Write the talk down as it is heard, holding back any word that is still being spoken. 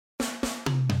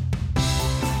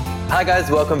Hi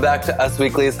guys, welcome back to Us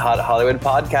Weekly's Hot Hollywood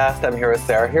podcast. I'm here with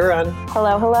Sarah Huron.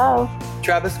 Hello, hello.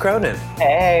 Travis Cronin.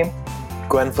 Hey.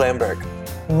 Gwen Flamberg.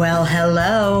 Well,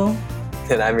 hello.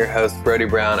 And I'm your host, Brody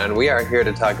Brown, and we are here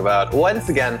to talk about, once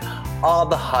again, all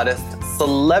the hottest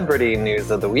celebrity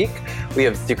news of the week. We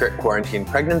have secret quarantine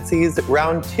pregnancies,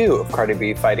 round 2 of Cardi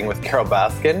B fighting with Carole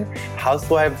Baskin,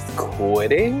 housewives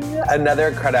quitting,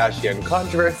 another Kardashian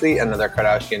controversy, another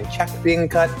Kardashian check being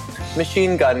cut,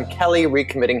 Machine Gun Kelly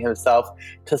recommitting himself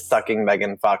to sucking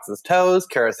Megan Fox's toes,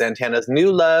 Cara Santana's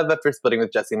new love after splitting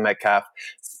with Jesse Metcalfe,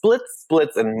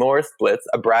 splits, and more splits,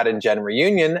 a Brad and Jen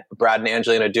reunion, Brad and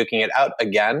Angelina duking it out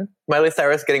again, Miley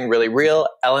Cyrus getting really real,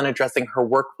 Ellen addressing her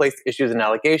workplace issues and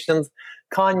allegations,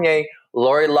 Kanye,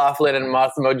 Lori Loughlin and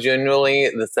Massimo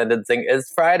Giannulli, the sentencing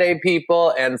is Friday,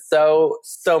 people, and so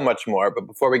much more. But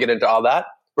before we get into all that,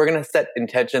 we're going to set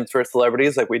intentions for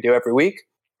celebrities like we do every week.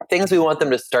 Things we want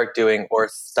them to start doing or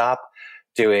stop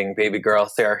doing. Baby girl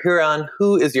Sarah Huron,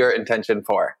 who is your intention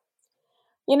for?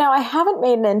 You know, I haven't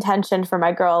made an intention for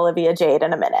my girl Olivia Jade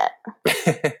in a minute.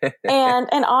 And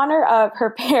in honor of her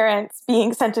parents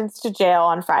being sentenced to jail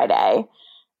on Friday,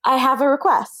 I have a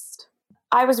request.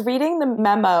 I was reading the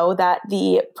memo that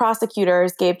the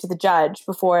prosecutors gave to the judge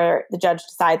before the judge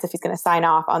decides if he's going to sign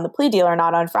off on the plea deal or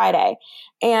not on Friday.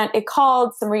 And it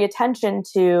called some reattention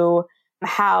to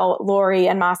how Lori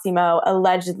and Massimo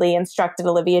allegedly instructed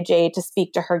Olivia Jade to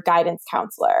speak to her guidance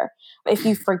counselor. If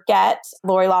you forget,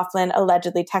 Lori Loughlin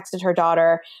allegedly texted her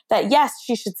daughter that, yes,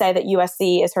 she should say that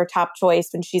USC is her top choice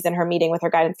when she's in her meeting with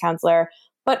her guidance counselor,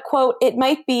 but, quote, it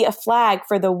might be a flag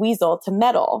for the weasel to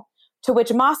meddle. To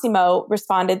which Massimo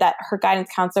responded that her guidance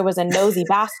counselor was a nosy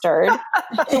bastard.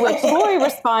 To which Lori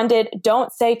responded,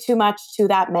 don't say too much to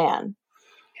that man.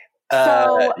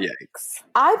 So Yikes.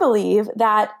 I believe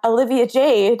that Olivia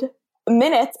Jade,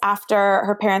 minutes after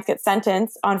her parents get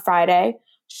sentenced on Friday,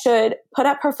 should put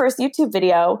up her first YouTube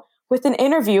video with an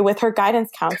interview with her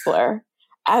guidance counselor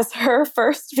as her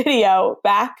first video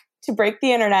back to break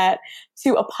the internet,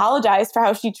 to apologize for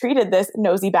how she treated this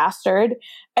nosy bastard,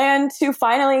 and to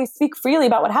finally speak freely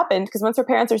about what happened. Because once her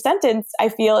parents are sentenced, I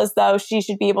feel as though she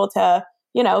should be able to,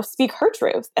 speak her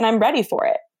truth. And I'm ready for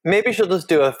it. Maybe she'll just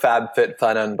do a FabFitFun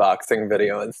unboxing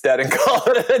video instead and call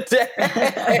it a day.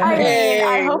 I mean,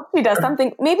 I hope she does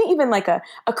something, maybe even like a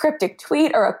cryptic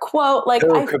tweet or a quote. Like,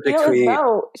 I feel as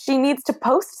though she needs to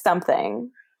post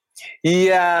something.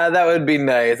 Yeah, that would be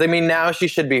nice. I mean, now she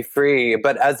should be free.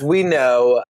 But as we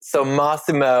know, so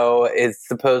Massimo is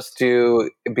supposed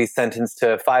to be sentenced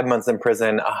to 5 months in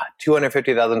prison, a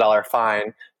 $250,000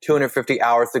 fine, 250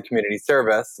 hours of community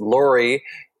service. Lori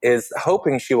is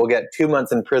hoping she will get 2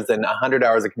 months in prison, 100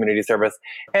 hours of community service,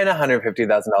 and a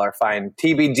 $150,000 fine.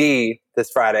 TBD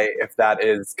this Friday if that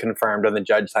is confirmed and the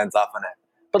judge signs off on it.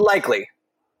 But likely.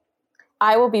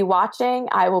 I will be watching.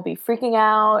 I will be freaking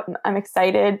out. I'm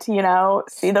excited to,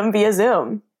 see them via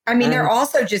Zoom. I mean, they're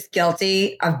also just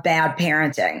guilty of bad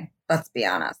parenting. Let's be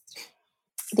honest.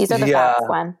 These are the facts,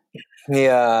 Gwen.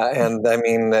 Yeah, and I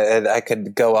mean, I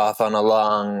could go off on a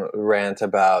long rant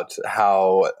about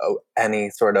how any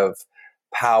sort of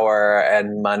power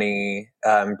and money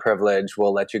privilege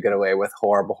will let you get away with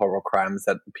horrible crimes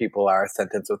that people are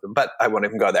sentenced with. But I won't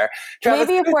even go there. Travis,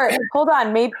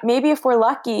 maybe if we're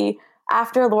lucky,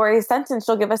 after Lori's sentence,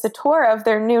 she'll give us a tour of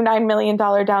their new $9 million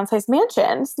downsized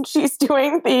mansion. She's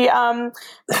doing the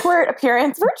court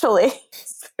appearance virtually.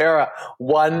 Sarah,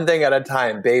 one thing at a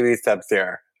time, baby steps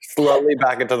here. Slowly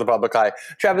back into the public eye.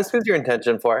 Travis, who's your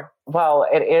intention for? Well,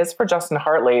 it is for Justin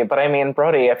Hartley, but I mean,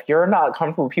 Brody, if you're not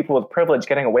comfortable with people with privilege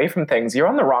getting away from things, you're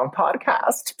on the wrong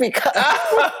podcast. Because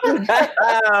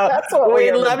that's what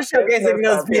we love showcasing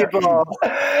those people.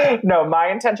 No,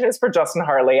 my intention is for Justin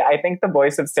Hartley. I think the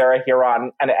voice of Sarah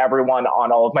Huron and everyone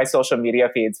on all of my social media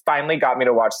feeds finally got me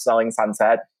to watch Selling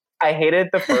Sunset. I hated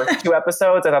the first 2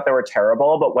 episodes. I thought they were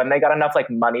terrible, but when they got enough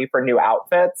money for new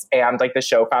outfits and the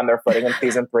show found their footing in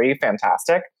season 3,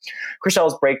 fantastic.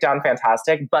 Chrishell's breakdown,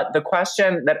 fantastic. But the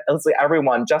question that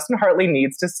everyone, Justin Hartley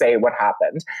needs to say what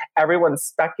happened. Everyone's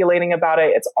speculating about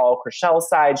it. It's all Chrishell's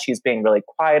side. She's being really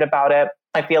quiet about it.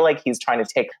 I feel like he's trying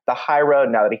to take the high road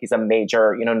now that he's a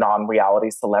major, non-reality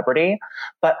celebrity.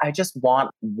 But I just want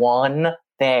one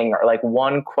thing or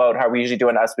one quote, how we usually do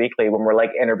in Us Weekly when we're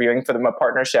interviewing for them a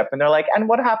partnership. And they're like, and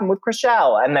what happened with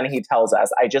Chrishell? And then he tells us,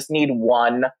 I just need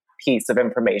one piece of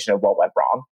information of what went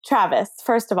wrong. Travis,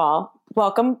 first of all,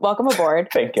 welcome aboard.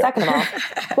 Thank you. Second of all,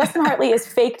 Justin Hartley is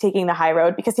fake taking the high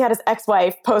road because he had his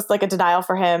ex-wife post a denial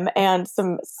for him and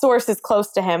some sources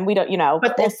close to him. We don't,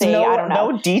 but we'll see. I don't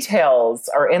know. No details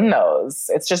are in those.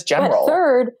 It's just general. But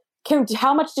third,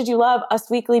 how much did you love Us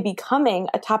Weekly becoming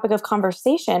a topic of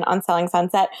conversation on Selling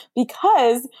Sunset?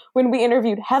 Because when we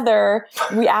interviewed Heather,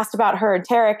 we asked about her and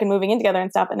Tarek and moving in together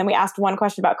and stuff. And then we asked one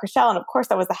question about Chriselle. And of course,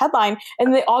 that was the headline.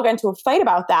 And they all got into a fight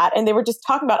about that. And they were just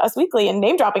talking about Us Weekly and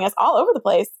name dropping us all over the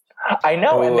place. I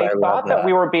know, and they thought that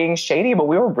we were being shady, but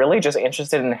we were really just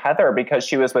interested in Heather because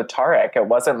she was with Tarek. It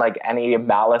wasn't like any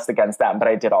malice against them, but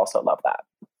I did also love that.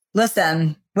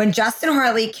 Listen, when Justin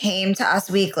Hartley came to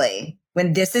Us Weekly,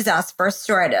 when This Is Us first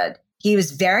started, he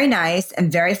was very nice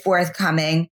and very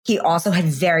forthcoming. He also had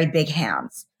very big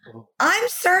hands. I'm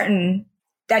certain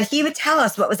that he would tell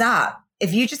us what was up.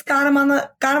 If you just got him on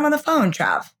the phone,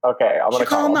 Trav. Okay, I'm going to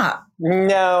call him up.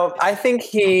 No, I think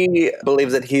he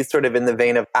believes that he's sort of in the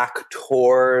vein of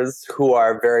actors who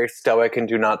are very stoic and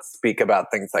do not speak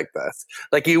about things like this.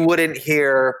 Like you wouldn't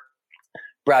hear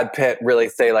Brad Pitt really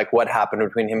say like what happened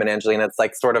between him and Angelina. It's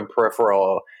like sort of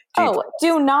peripheral details. Oh,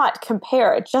 do not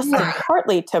compare Justin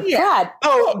Hartley to Brad.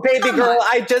 Oh, baby girl,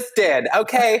 I just did.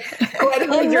 Okay.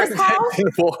 In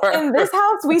this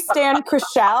house, we stand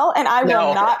Chriselle, and I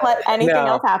will not let anything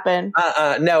else happen.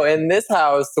 No, in this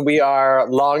house, we are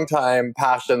longtime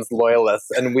Passions loyalists,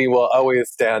 and we will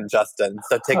always stand Justin.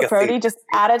 So take a Brody, seat. just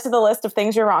add it to the list of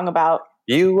things you're wrong about.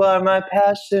 You are my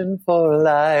passion for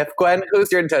life. Gwen,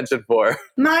 who's your intention for?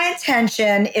 My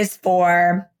intention is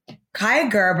for Kaya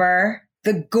Gerber,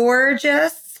 the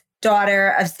gorgeous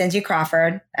daughter of Cindy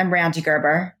Crawford and Randy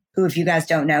Gerber, who, if you guys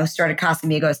don't know, started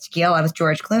Casamigos Tequila with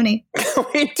George Clooney.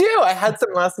 We do. I had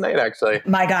some last night, actually.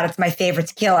 My God, it's my favorite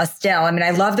tequila still. I mean, I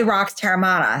love the Rocks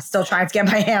Terramana. Still trying to get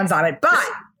my hands on it, but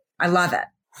I love it.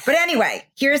 But anyway,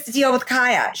 here's the deal with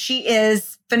Kaya. She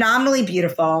is phenomenally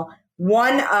beautiful.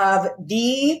 One of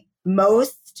the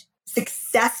most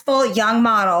successful young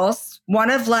models, one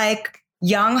of like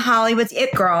young Hollywood's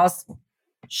it girls.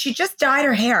 She just dyed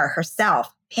her hair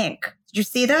herself pink. Did you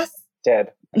see this?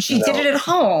 Did. And she did it at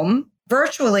home,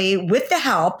 virtually, with the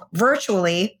help,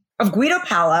 virtually, of Guido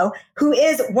Paolo, who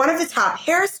is one of the top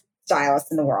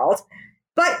hairstylists in the world.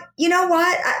 But you know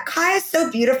what? Kaya's so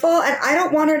beautiful, and I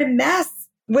don't want her to mess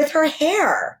with her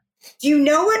hair. Do you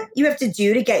know what you have to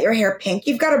do to get your hair pink?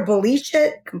 You've got to bleach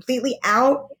it completely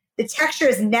out. The texture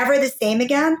is never the same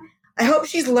again. I hope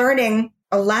she's learning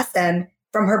a lesson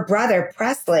from her brother,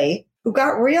 Presley, who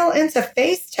got real into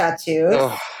face tattoos.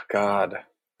 Oh, God.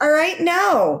 All right,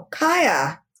 no,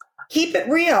 Kaya, keep it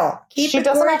real. Keep it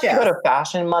doesn't gorgeous. have to go to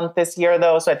Fashion Month this year,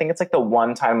 though, so I think it's like the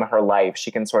one time in her life she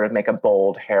can sort of make a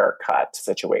bold haircut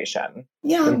situation.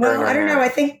 Yeah, well, I don't know. I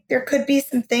think there could be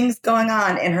some things going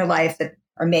on in her life that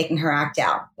are making her act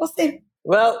out. We'll see.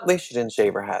 Well, at least she didn't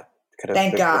shave her head.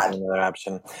 Thank God. Another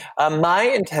option. My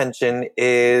intention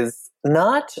is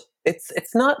not...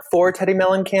 It's not for Teddy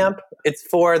Mellencamp. It's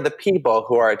for the people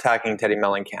who are attacking Teddy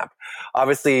Mellencamp.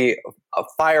 Obviously,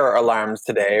 fire alarms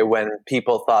today when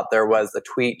people thought there was a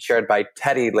tweet shared by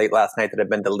Teddy late last night that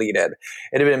had been deleted.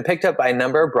 It had been picked up by a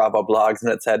number of Bravo blogs,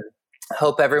 and it said,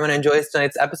 "Hope everyone enjoys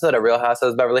tonight's episode of Real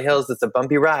Housewives of Beverly Hills. It's a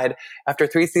bumpy ride. After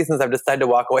 3 seasons, I've decided to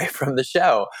walk away from the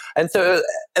show." And so,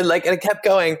 it kept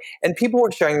going, and people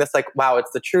were sharing this like, "Wow,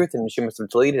 it's the truth," and she must have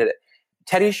deleted it.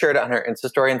 Teddy shared it on her Insta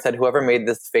story and said, "Whoever made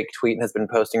this fake tweet and has been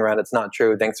posting around, it's not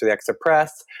true. Thanks for the extra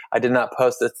press. I did not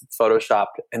post this. It's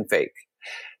photoshopped and fake."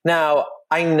 Now,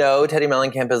 I know Teddy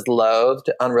Mellencamp is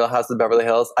loathed on Real Housewives of Beverly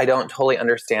Hills. I don't totally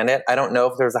understand it. I don't know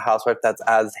if there's a housewife that's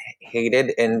as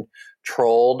hated and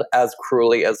trolled as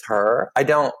cruelly as her. I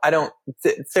don't,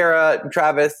 Sarah,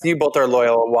 Travis, you both are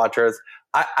loyal watchers.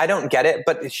 I don't get it,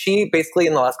 but she basically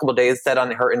in the last couple of days said on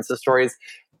her Insta stories,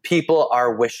 people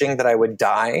are wishing that I would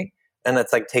die. And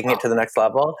that's like taking it to the next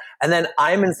level. And then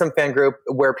I'm in some fan group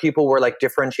where people were like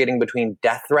differentiating between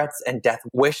death threats and death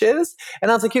wishes. And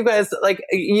I was like, you guys, like,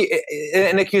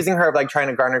 and accusing her of like trying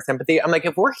to garner sympathy. I'm like,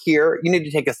 if we're here, you need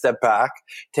to take a step back,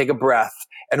 take a breath,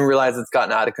 and realize it's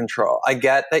gotten out of control. I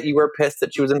get that you were pissed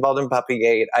that she was involved in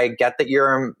Puppygate. I get that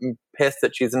you're pissed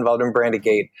that she's involved in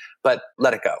Brandygate, but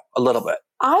let it go a little bit.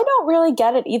 I don't really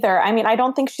get it either. I mean, I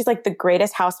don't think she's like the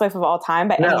greatest housewife of all time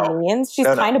by any means. She's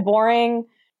kind of boring.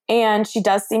 And she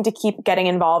does seem to keep getting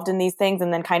involved in these things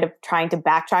and then kind of trying to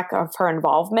backtrack of her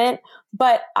involvement.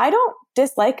 But I don't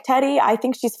dislike Teddy. I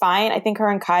think she's fine. I think her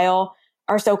and Kyle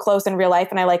are so close in real life.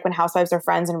 And I like when housewives are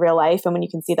friends in real life and when you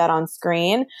can see that on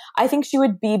screen. I think she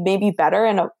would be maybe better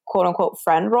in a quote unquote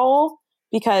friend role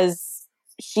because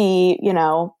she, you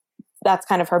know, that's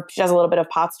kind of her. She does a little bit of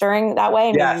pot stirring that way.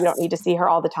 And maybe you don't need to see her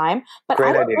all the time. But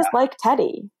I don't dislike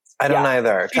Teddy. I don't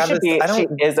either. She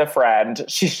is a friend.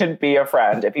 She should be a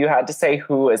friend. If you had to say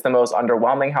who is the most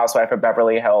underwhelming housewife of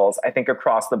Beverly Hills, I think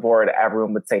across the board,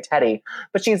 everyone would say Teddy.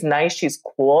 But she's nice. She's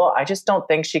cool. I just don't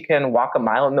think she can walk a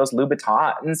mile in those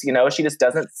Louboutins. You know, she just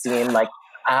doesn't seem like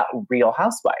a real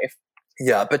housewife.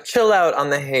 Yeah, but chill out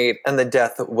on the hate and the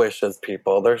death wishes,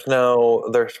 people. There's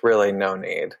really no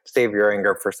need. Save your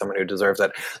anger for someone who deserves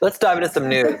it. Let's dive into some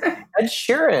news. Ed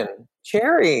Sheeran,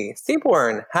 Cherry,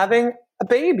 Seaborn, having a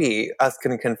baby, us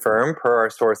can confirm per our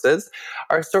sources.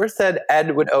 Our source said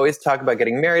Ed would always talk about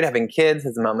getting married, having kids.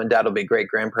 His mom and dad will be great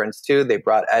grandparents too. They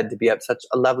brought Ed to be such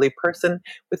a lovely person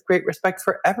with great respect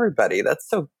for everybody. That's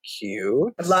so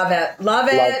cute. Love it. Love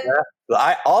it.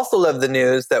 I also love the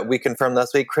news that we confirmed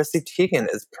last week. Chrissy Teigen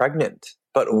is pregnant.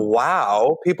 But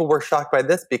wow, people were shocked by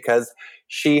this because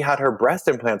she had her breast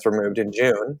implants removed in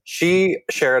June. She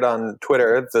shared on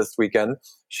Twitter this weekend.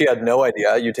 She had no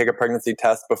idea. You take a pregnancy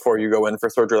test before you go in for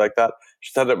surgery like that.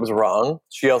 She said it was wrong.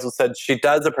 She also said she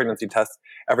does a pregnancy test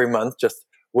every month, just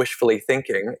wishfully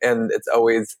thinking, and it's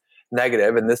always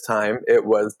negative. And this time it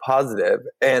was positive.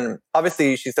 And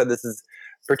obviously she said this is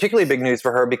particularly big news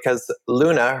for her because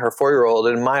Luna, her 4-year-old,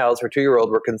 and Miles, her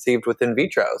 2-year-old, were conceived with in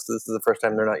vitro. So this is the first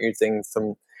time they're not using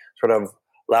some sort of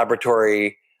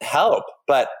laboratory help.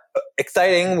 But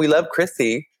exciting. We love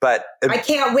Chrissy, but I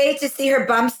can't wait to see her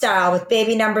bump style with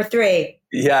baby number 3.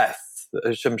 Yes,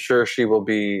 I'm sure she will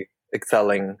be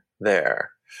excelling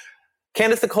there.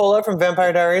 Candace Nicola from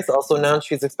Vampire Diaries also announced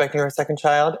she's expecting her second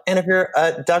child. And if you're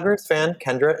a Duggars fan,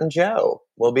 Kendra and Joe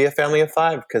will be a family of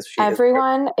 5 because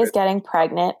everyone is getting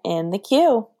pregnant in the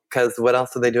queue. Because what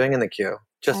else are they doing in the queue?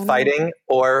 Just fighting,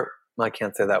 or I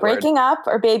can't say that breaking word. up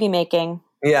or baby making.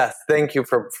 Yes, thank you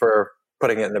for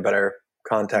putting it in a better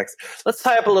context. Let's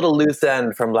tie up a little loose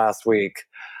end from last week.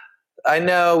 I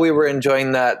know we were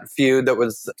enjoying that feud that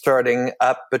was starting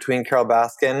up between Carol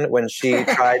Baskin when she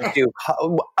tried to,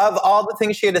 of all the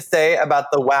things she had to say about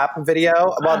the WAP video,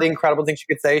 of all the incredible things she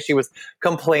could say, she was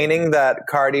complaining that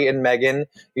Cardi and Meghan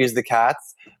used the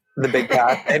cats, the big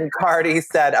cat. And Cardi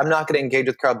said, I'm not going to engage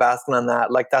with Carol Baskin on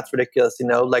that. Like, that's ridiculous, you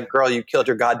know? Like, girl, you killed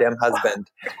your goddamn husband.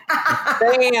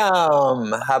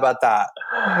 Damn. How about that?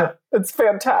 It's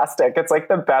fantastic. It's like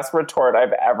the best retort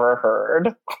I've ever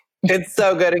heard. It's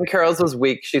so good. And Carol's was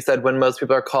weak. She said when most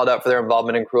people are called out for their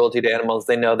involvement in cruelty to animals,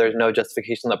 they know there's no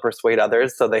justification that persuade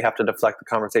others, so they have to deflect the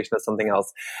conversation to something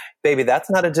else. Baby, that's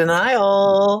not a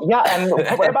denial. Yeah, and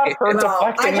what about her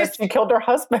deflecting that she killed her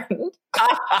husband?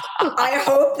 I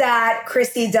hope that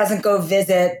Chrissy doesn't go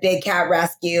visit Big Cat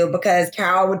Rescue because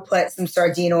Carol would put some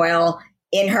sardine oil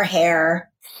in her hair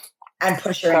and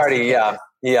push her. Party, yeah.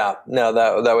 Yeah, no,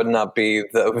 that would not be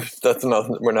that's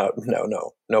no, we're not,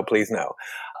 no, please no.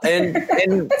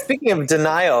 And speaking of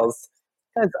denials,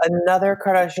 another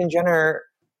Kardashian Jenner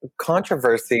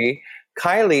controversy.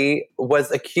 Kylie was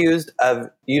accused of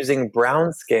using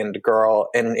brown-skinned girl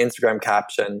in an Instagram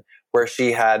caption where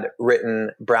she had written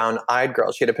brown-eyed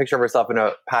girl. She had a picture of herself in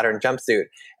a pattern jumpsuit.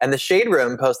 And the Shade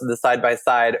Room posted the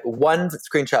side-by-side. One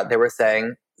screenshot they were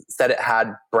saying said it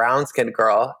had brown-skinned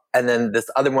girl. And then this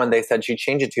other one, they said she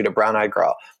changed it to brown-eyed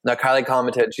girl. Now, Kylie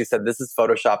commented, she said, this is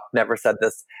Photoshop, never said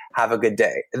this, have a good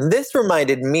day. And this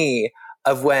reminded me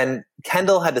of when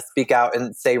Kendall had to speak out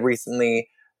and say recently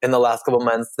in the last couple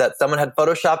months that someone had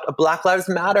Photoshopped a Black Lives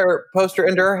Matter poster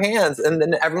into her hands. And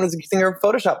then everyone was accusing her of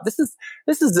Photoshop. This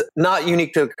is not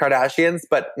unique to Kardashians,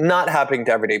 but not happening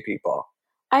to everyday people.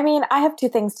 I mean, I have 2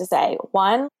 things to say.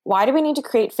 One, why do we need to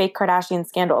create fake Kardashian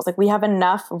scandals? Like, we have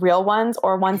enough real ones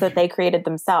or ones that they created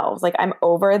themselves. Like, I'm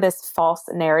over this false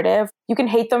narrative. You can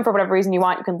hate them for whatever reason you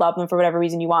want. You can love them for whatever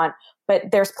reason you want.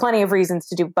 But there's plenty of reasons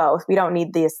to do both. We don't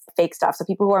need this fake stuff. So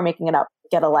people who are making it up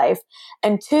get a life.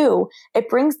 And 2, it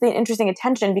brings the interesting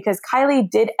attention because Kylie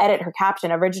did edit her caption.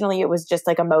 Originally, it was just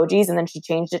like emojis, and then she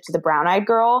changed it to the brown-eyed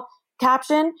girl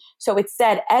caption. So it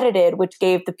said edited, which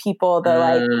gave the people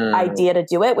the idea to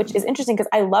do it, which is interesting because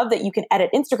I love that you can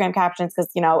edit Instagram captions because,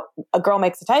 you know, a girl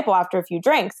makes a typo after a few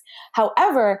drinks.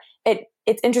 However,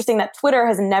 it's interesting that Twitter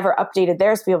has never updated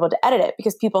theirs to be able to edit it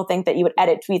because people think that you would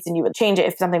edit tweets and you would change it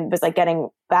if something was like getting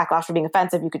backlash for being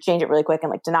offensive. You could change it really quick and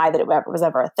like deny that it was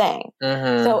ever a thing.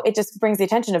 Mm-hmm. So it just brings the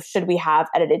attention of, should we have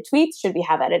edited tweets? Should we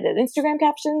have edited Instagram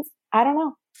captions? I don't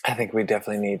know. I think we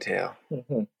definitely need to.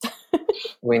 Mm-hmm.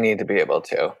 We need to be able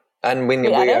to. And we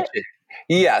actually,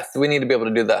 yes, we need to be able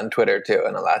to do that on Twitter too.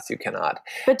 And alas, you cannot.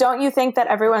 But don't you think that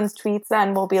everyone's tweets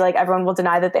then will be like, everyone will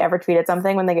deny that they ever tweeted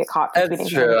something when they get caught for tweeting? That's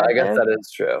true. I guess that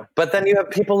is true. But then you have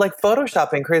people like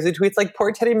photoshopping crazy tweets like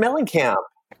poor Teddy Mellencamp.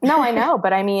 No, I know.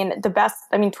 But I mean,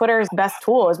 Twitter's best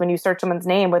tool is when you search someone's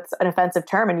name with an offensive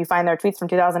term and you find their tweets from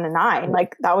 2009.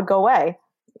 Like, that would go away.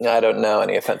 I don't know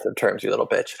any offensive terms, you little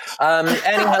bitch.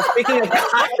 Anyhow, speaking of...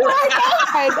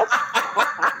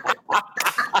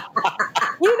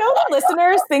 You know, the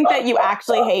listeners think that you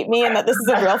actually hate me and that this is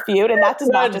a real feud, and that does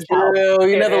not just help.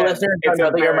 You know, It the is. listeners It's know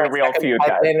a that you're my very real second feud, guys.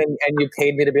 husband and you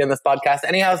paid me to be on this podcast.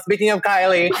 Anyhow, speaking of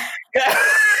Kylie...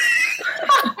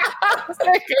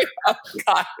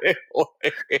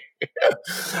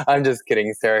 I'm just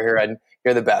kidding, Sarah Huron.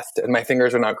 You're the best, and my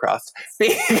fingers are not crossed.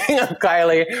 Speaking of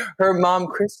Kylie, her mom,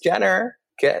 Kris Jenner,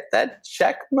 get that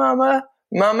check, mama.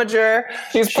 Momager.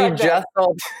 She just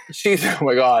sold. Oh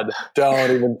my God!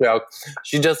 Don't even joke.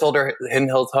 She just sold her Hidden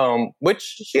Hills home, which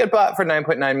she had bought for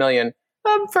 $9.9 million,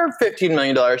 for $15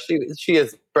 million. She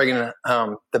is bringing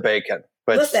home the bacon.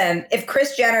 Listen, if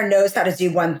Kris Jenner knows how to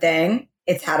do one thing,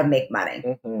 it's how to make money.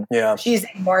 Mm-hmm. Yeah, she's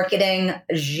a marketing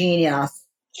genius.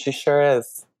 She sure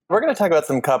is. We're going to talk about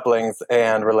some couplings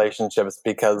and relationships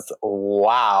because,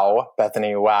 wow,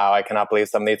 Bethany, wow, I cannot believe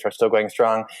some of these are still going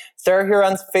strong. Sarah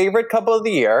Huron's favorite couple of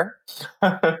the year.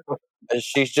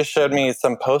 She just showed me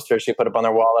some posters she put up on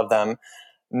her wall of them.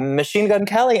 Machine Gun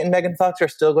Kelly and Megan Fox are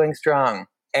still going strong.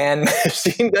 And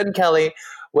Machine Gun Kelly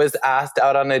was asked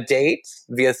out on a date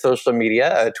via social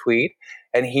media, a tweet,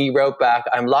 and he wrote back,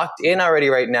 "I'm locked in already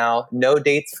right now. No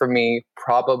dates for me,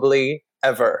 probably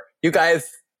ever." You guys...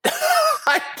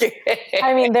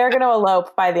 I mean, they're going to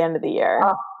elope by the end of the year.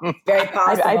 Very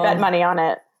possible. I bet money on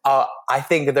it. I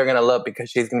think they're going to elope because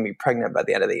she's going to be pregnant by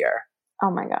the end of the year. Oh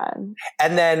my God.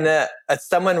 And then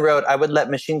someone wrote, "I would let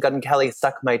Machine Gun Kelly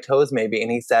suck my toes maybe."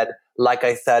 And he said, "Like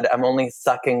I said, I'm only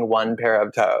sucking one pair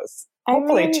of toes."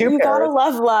 Hopefully two you pairs.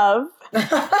 gotta love.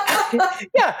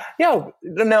 Yeah.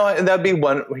 No, that'd be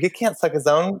one. He can't suck his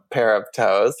own pair of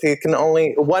toes. He can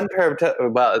only one pair of toes.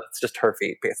 Well, it's just her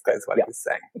feet, basically, is what he's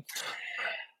saying.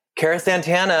 Cara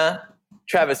Santana,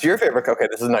 Travis, your favorite. Okay,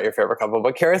 this is not your favorite couple,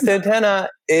 but Cara Santana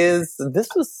this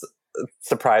was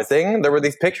surprising. There were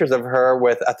these pictures of her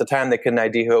with, at the time they couldn't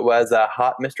ID who it was, a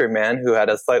hot mystery man who had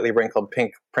a slightly wrinkled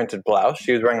pink printed blouse.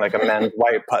 She was wearing like a men's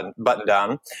white button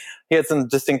down. He had some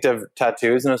distinctive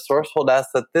tattoos, and a source told us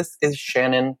that this is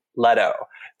Shannon Leto.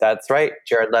 That's right,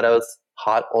 Jared Leto's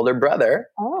hot older brother.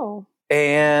 Oh.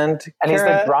 And he's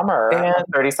the drummer in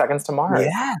 30 Seconds to Mars.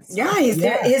 Yes. Yeah, he's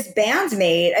his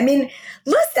bandmate. I mean,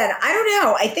 listen, I don't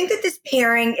know. I think that this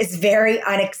pairing is very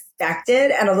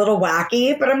unexpected and a little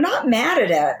wacky, but I'm not mad at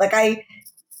it. Like, I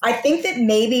think that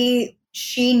maybe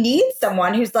she needs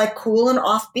someone who's like cool and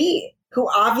offbeat, who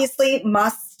obviously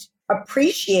must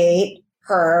appreciate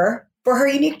her for her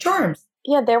unique charms.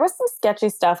 Yeah, there was some sketchy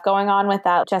stuff going on with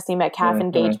that Jesse Metcalfe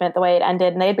engagement, the way it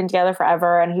ended. And they had been together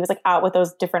forever. And he was like out with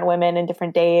those different women in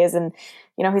different days. And,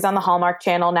 you know, he's on the Hallmark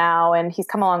Channel now. And he's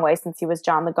come a long way since he was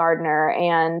John the Gardener.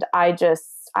 And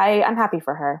I'm happy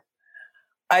for her.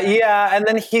 Yeah, and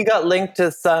then he got linked to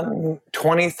some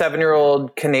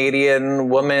 27-year-old Canadian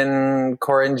woman,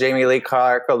 Corinne Jamie Lee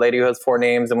Clark, a lady who has 4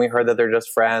 names, and we heard that they're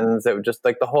just friends. It was just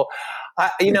like the whole...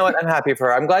 you know what? I'm happy for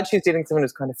her. I'm glad she's dating someone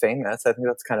who's kind of famous. I think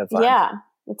that's kind of fun. Yeah.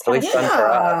 It's at least fun for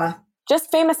us.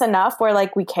 Just famous enough where,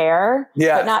 like, we care,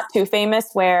 but not too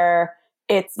famous where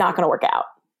it's not going to work out.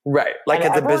 Right. Like,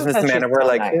 as a businessman, and we're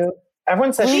like... Nice.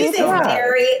 Everyone says she's a nice.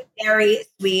 very, very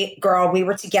sweet girl. We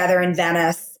were together in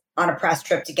Venice on a press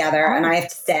trip together. And I have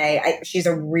to say, she's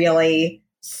a really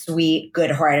sweet,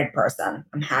 good-hearted person.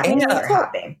 I'm happy to her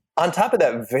happy. On top of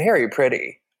that, very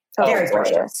pretty. Very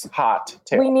gorgeous. Hot,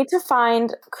 too. We need to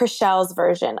find Chrishell's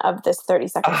version of this 30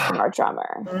 Seconds to Mars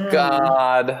drummer.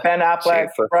 God. Ben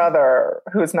Affleck's brother,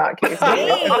 who's not Casey.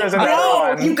 There's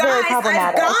another one. You guys,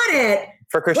 I've got it.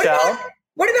 For Chrishell?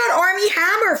 What about Armie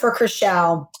Hammer for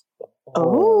Chrishell?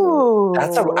 Oh,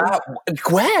 that's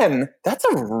Gwen. That's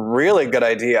a really good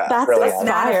idea. That's really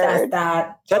inspired.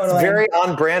 That's very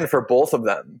on brand for both of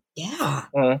them. Yeah,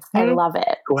 I love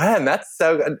it. Gwen, that's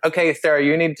so good. Okay, Sarah,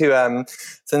 you need to,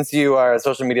 since you are a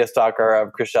social media stalker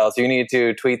of Chrishell's, you need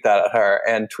to tweet that at her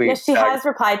and tweet. Yeah, she has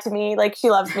replied to me. Like, she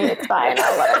loves me. It's fine.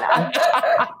 I'll let her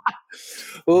know.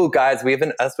 Ooh, guys, we have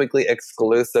an Us Weekly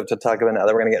exclusive to talk about now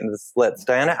that we're going to get into the splits.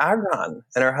 Diana Agron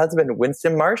and her husband,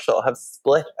 Winston Marshall, have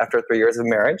split after 3 years of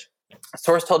marriage. A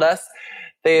source told us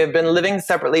they have been living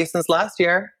separately since last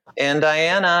year, and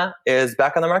Diana is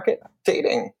back on the market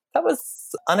dating. That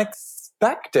was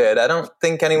unexpected. I don't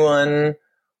think anyone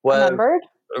was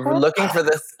looking for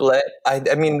this split.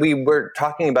 I mean, we were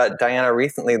talking about Diana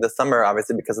recently this summer,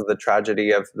 obviously, because of the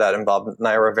tragedy that involved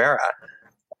Naya Rivera.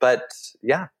 But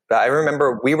yeah, I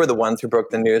remember we were the ones who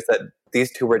broke the news that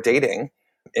these two were dating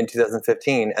in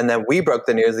 2015. And then we broke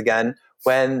the news again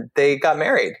when they got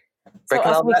married. So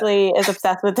Us Weekly is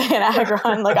obsessed with Diana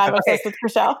Agron, like I'm obsessed with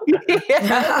Chriselle.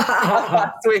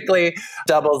 Us Weekly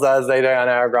doubles as a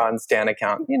Diana Agron stan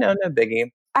account. You know, no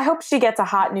biggie. I hope she gets a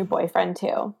hot new boyfriend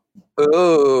too.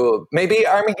 Ooh, maybe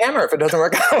Armie Hammer if it doesn't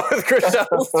work out with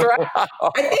Chriselle Stroud.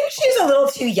 I think she's a little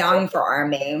too young for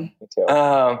Armie. Me too.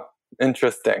 Oh,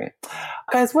 interesting.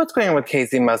 Guys, what's going on with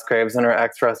Casey Musgraves and her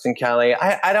ex Rustin Kelly?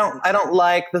 I don't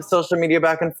like the social media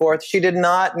back and forth. She did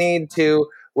not need to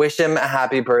wish him a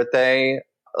happy birthday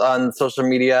on social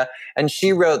media. And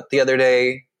she wrote the other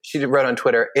day, she wrote on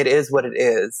Twitter, "It is what it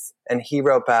is." And he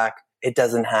wrote back, "It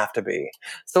doesn't have to be."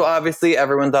 So obviously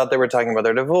everyone thought they were talking about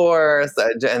their divorce,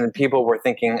 and people were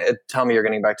thinking, "Tell me you're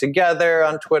getting back together"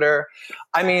 on Twitter.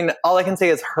 I mean, all I can say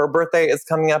is her birthday is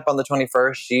coming up on the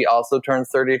 21st. She also turns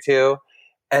 32.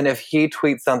 And if he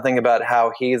tweets something about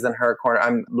how he's in her corner,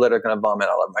 I'm literally going to vomit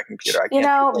all over my computer. I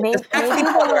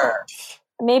can't.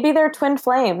 Maybe they're twin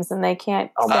flames and they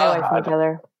can't stay away from each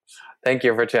other. Thank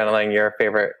you for channeling your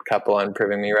favorite couple and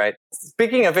proving me right.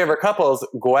 Speaking of favorite couples,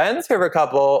 Gwen's favorite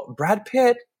couple, Brad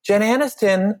Pitt, Jen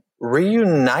Aniston,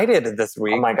 reunited this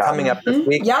week. Oh my God. Coming up this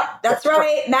week. Yep, that's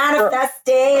right.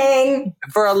 Manifesting.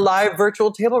 For a live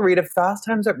virtual table read of Fast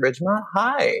Times at Ridgemont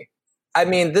High. I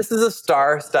mean, this is a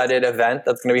star-studded event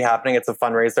that's going to be happening. It's a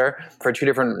fundraiser for 2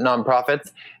 different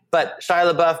nonprofits. But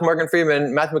Shia LaBeouf, Morgan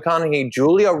Freeman, Matthew McConaughey,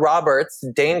 Julia Roberts,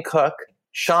 Dane Cook,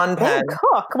 Sean Penn.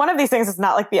 Cook. One of these things is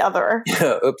not like the other.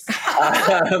 Oops.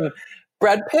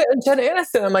 Brad Pitt and Jen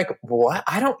Aniston. I'm like, what?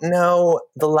 I don't know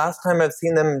the last time I've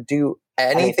seen them do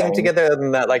anything together other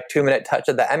than that like 2-minute touch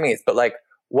at the Emmys. But like,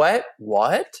 what?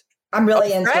 I'm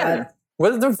really into it.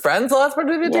 Was the Friends the last part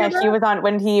of it? Yeah, he was on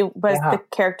when he was the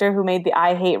character who made the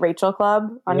I Hate Rachel Club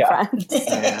on Friends.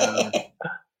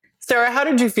 Sarah, how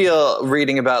did you feel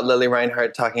reading about Lily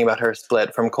Reinhart talking about her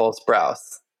split from Cole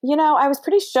Sprouse? You know, I was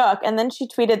pretty shook. And then she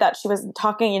tweeted that she was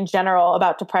talking in general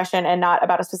about depression and not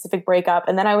about a specific breakup.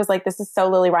 And then I was like, this is so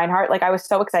Lily Reinhart. Like, I was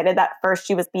so excited that first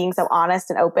she was being so honest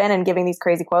and open and giving these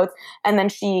crazy quotes. And then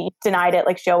she denied it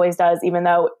like she always does, even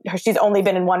though she's only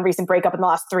been in one recent breakup in the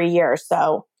last 3 years.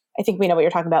 So I think we know what you're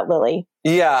talking about, Lily.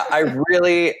 Yeah,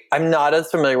 I'm not as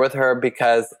familiar with her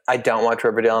because I don't watch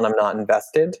Riverdale and I'm not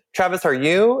invested. Travis, are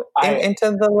you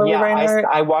into the Lily Reinhart?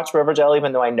 I watch Riverdale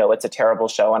even though I know it's a terrible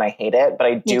show and I hate it, but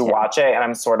I do watch it and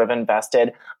I'm sort of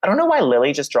invested. I don't know why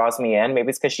Lily just draws me in. Maybe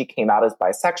it's because she came out as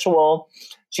bisexual.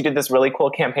 She did this really cool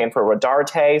campaign for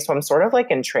Rodarte, so I'm sort of like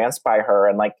entranced by her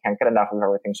and like can't get enough of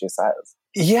everything she says.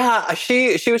 Yeah,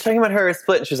 she was talking about her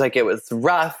split and she's like, it was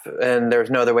rough and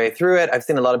there's no other way through it. I've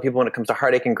seen a lot of people when it comes to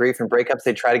heartache and grief and breakups,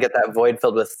 they try to get that void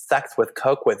filled with sex, with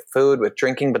coke, with food, with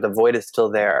drinking, but the void is still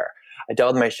there. I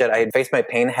dealt with my shit. I had faced my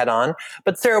pain head on.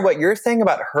 But Sarah, what you're saying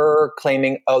about her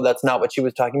claiming, oh, that's not what she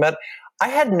was talking about, I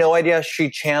had no idea she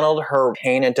channeled her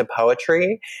pain into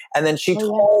poetry. And then she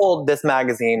told this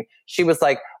magazine, she was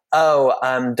like,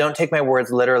 don't take my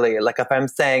words literally. Like if I'm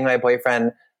saying my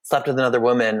boyfriend slept with another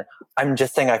woman, I'm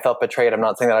just saying I felt betrayed. I'm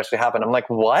not saying that actually happened. I'm like,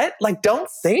 what? Like, don't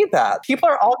say that. People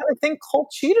are all going to think Cole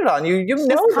cheated on you. You know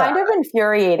that. It's kind of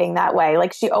infuriating that way.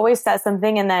 Like she always says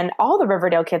something and then all the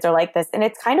Riverdale kids are like this. And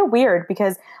it's kind of weird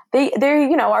because they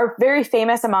are very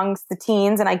famous amongst the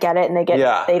teens and I get it. And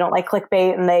they don't like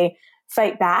clickbait and they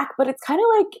fight back, but it's kind of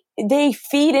like they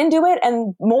feed into it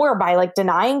and more by like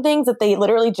denying things that they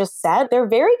literally just said. They're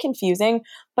very confusing,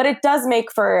 but it does make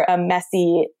for a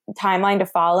messy timeline to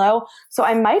follow. So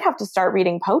I might have to start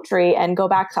reading poetry and go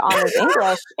back to honors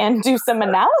English and do some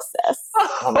analysis.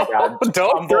 Oh my God.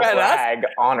 Don't brag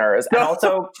honors. And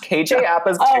also KJ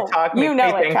Appa's TikTok makes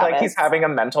me think like he's having a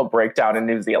mental breakdown in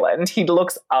New Zealand. He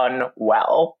looks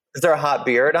unwell. Is there a hot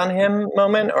beard on him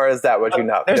moment, or is that what you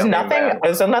know? There's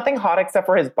nothing hot except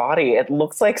for his body. It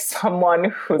looks like someone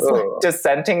who's like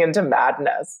descending into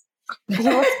madness. He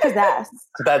looks possessed.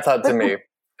 That's hot to me.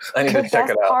 I need to check it out.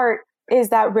 The best part is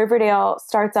that Riverdale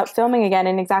starts up filming again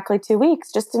in exactly 2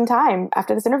 weeks, just in time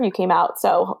after this interview came out.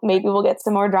 So maybe we'll get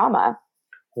some more drama.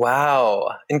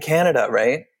 Wow. In Canada,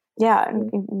 right? Yeah,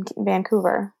 in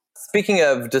Vancouver. Speaking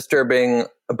of disturbing,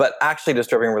 but actually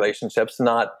disturbing relationships,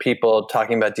 not people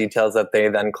talking about details that they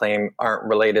then claim aren't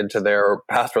related to their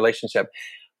past relationship.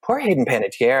 Poor Hayden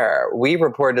Panettiere. We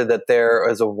reported that there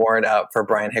was a warrant out for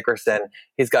Brian Hickerson.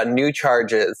 He's got new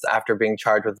charges after being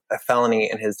charged with a felony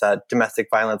in his domestic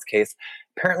violence case.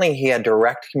 Apparently, he had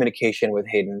direct communication with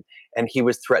Hayden, and he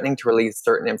was threatening to release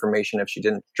certain information if she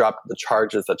didn't drop the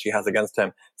charges that she has against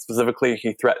him. Specifically,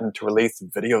 he threatened to release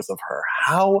videos of her.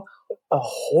 How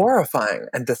horrifying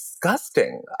and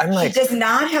disgusting. I'm like, she does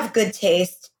not have good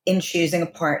taste in choosing a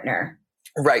partner.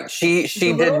 Right. She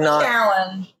did not.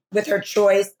 Challenge. with her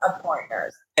choice of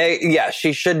partners. Yeah,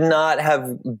 she should not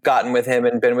have gotten with him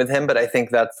and been with him, but I think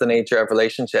that's the nature of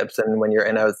relationships. And when you're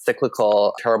in a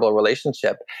cyclical, terrible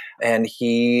relationship, and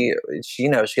she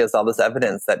has all this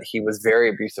evidence that he was very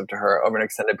abusive to her over an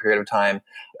extended period of time.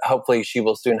 Hopefully she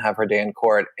will soon have her day in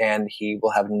court and he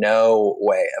will have no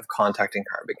way of contacting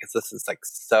her, because this is like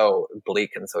so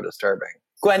bleak and so disturbing.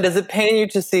 Gwen, does it pain you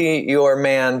to see your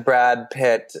man, Brad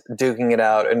Pitt, duking it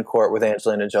out in court with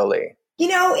Angelina Jolie?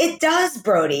 It does,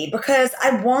 Brody, because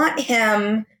I want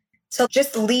him to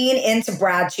just lean into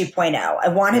Brad 2.0. I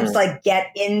want him to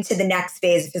get into the next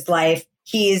phase of his life.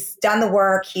 He's done the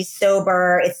work. He's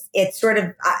sober. It's sort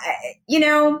of,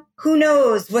 who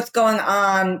knows what's going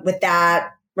on with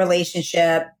that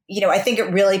relationship. I think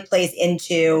it really plays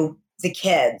into the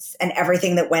kids and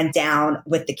everything that went down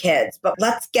with the kids. But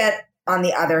let's get on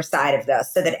the other side of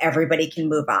this so that everybody can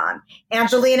move on.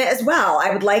 Angelina as well.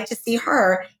 I would like to see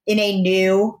her in a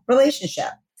new relationship.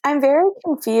 I'm very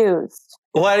confused.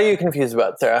 What are you confused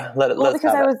about, Sarah?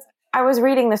 Because I was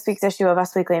reading this week's issue of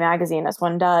Us Weekly magazine, as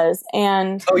one does,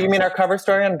 and you mean our cover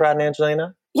story on Brad and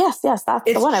Angelina? Yes, that's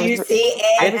the one. It's juicy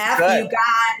AF, you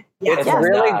got. It's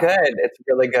really good. It's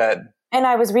really good. And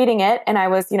I was reading it, and I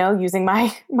was, using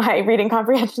my reading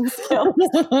comprehension skills.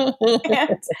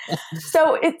 And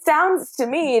so it sounds to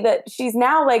me that she's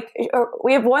now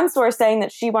we have one source saying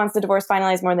that she wants the divorce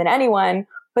finalized more than anyone,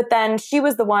 but then she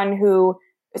was the one who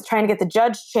is trying to get the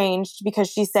judge changed because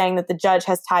she's saying that the judge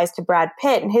has ties to Brad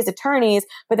Pitt and his attorneys,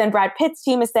 but then Brad Pitt's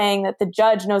team is saying that the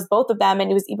judge knows both of them and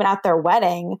it was even at their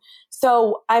wedding.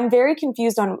 So I'm very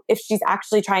confused on if she's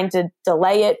actually trying to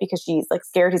delay it because she's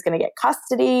scared he's going to get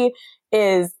custody.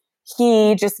 Is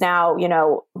he just now,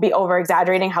 be over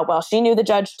exaggerating how well she knew the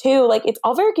judge too? It's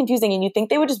all very confusing, and you think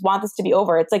they would just want this to be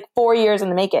over. It's 4 years in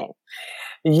the making.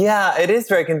 Yeah, it is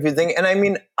very confusing. And I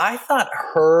mean, I thought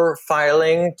her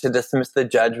filing to dismiss the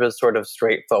judge was sort of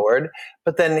straightforward.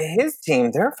 But then his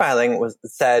team, their filing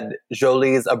said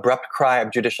Jolie's abrupt cry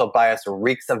of judicial bias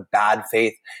reeks of bad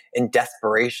faith and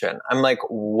desperation. I'm like,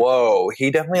 whoa,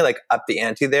 he definitely upped the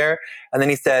ante there. And then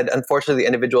he said, unfortunately, the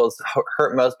individuals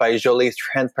hurt most by Jolie's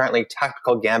transparently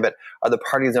tactical gambit are the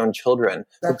party's own children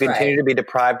who continue to be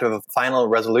deprived of a final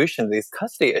resolution to these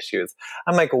custody issues.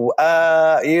 I'm like,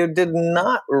 you did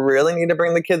not really need to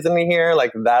bring the kids into here.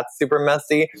 That's super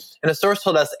messy. And a source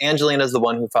told us Angelina's the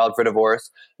one who filed for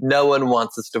divorce. No one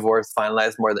wants this divorce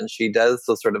finalized more than she does.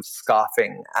 So sort of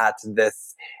scoffing at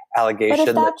this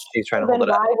allegation that she's trying to hold it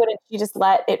up. Why wouldn't she just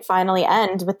let it finally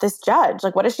end with this judge?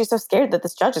 What is she so scared that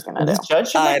this judge is going to do? This judge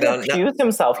should accuse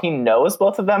himself. He knows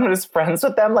both of them and is friends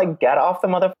with them. Get off the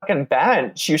motherfucking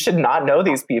bench. You should not know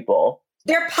these people.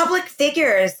 They're public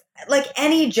figures.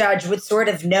 Any judge would sort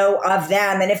of know of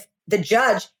them. And if the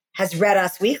judge has read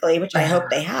Us Weekly, which I hope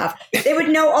they have, they would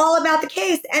know all about the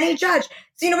case, any judge.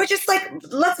 So, we're just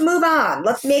let's move on.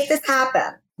 Let's make this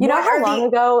happen. You know how long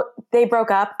ago they broke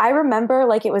up? I remember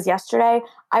it was yesterday.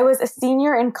 I was a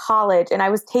senior in college and I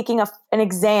was taking an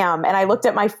exam and I looked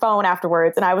at my phone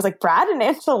afterwards and I was like, Brad and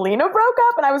Angelina broke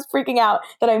up? And I was freaking out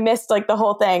that I missed the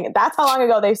whole thing. That's how long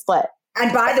ago they split.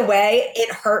 And by the way,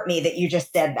 it hurt me that you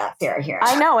just said that, Sarah, here.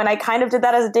 I know, and I kind of did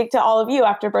that as a dig to all of you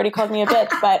after Brody called me a bitch,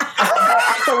 but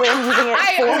actually I'm using it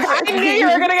I knew you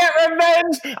were going to get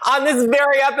revenge on this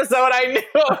very episode. I knew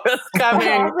it was coming.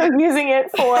 I'm also using it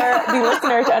for the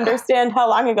listener to understand how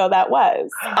long ago that was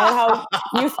and how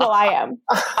useful I am.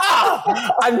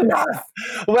 Enough.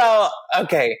 Well,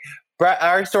 okay.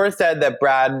 Our source said that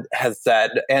Brad has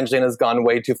said Angelina's gone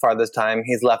way too far this time.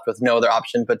 He's left with no other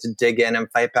option but to dig in and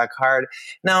fight back hard.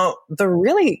 Now, the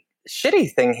really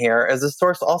shitty thing here is the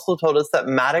source also told us that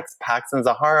Maddox, Pax, and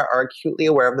Zahara are acutely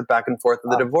aware of the back and forth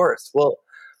of the divorce. Well,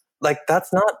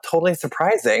 that's not totally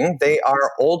surprising. They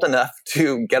are old enough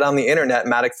to get on the internet.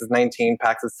 Maddox is 19,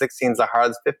 Pax is 16,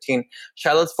 Zahara's 15,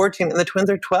 Shiloh's 14, and the twins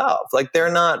are 12.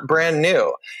 They're not brand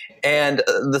new. And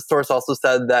the source also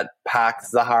said that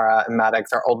Pax, Zahara, and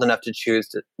Maddox are old enough to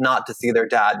choose not to see their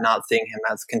dad. Not seeing him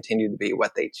has continued to be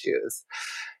what they choose.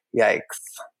 Yikes.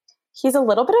 He's a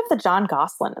little bit of the John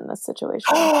Goslin in this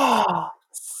situation.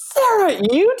 Sarah,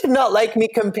 you did not like me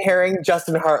comparing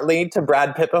Justin Hartley to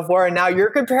Brad Pitt before, and now you're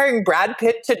comparing Brad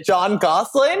Pitt to John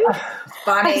Gosling?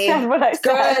 Funny. I said what I said.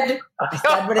 Good. I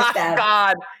said what I said.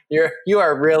 God, you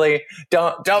are really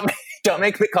don't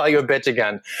make me call you a bitch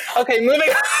again. Okay, moving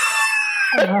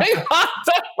on.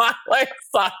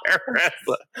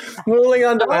 Moving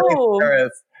on to Miley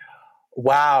Cyrus.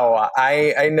 Wow,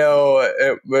 I know,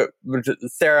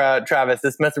 Sarah, Travis,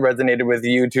 this must have resonated with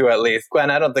you too, at least. Gwen,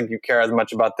 I don't think you care as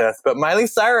much about this, but Miley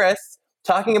Cyrus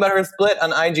talking about her split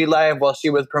on IG Live while she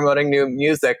was promoting new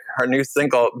music, her new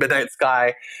single, Midnight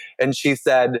Sky. And she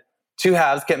said, two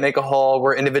halves can't make a whole.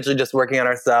 We're individually just working on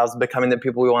ourselves, becoming the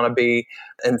people we want to be.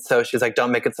 And so she's like,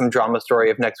 don't make it some drama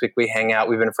story if next week we hang out.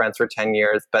 We've been friends for 10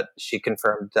 years. But she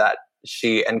confirmed that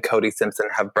she and Cody Simpson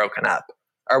have broken up.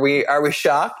 Are we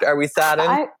shocked? Are we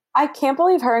saddened? I can't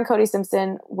believe her and Cody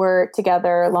Simpson were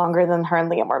together longer than her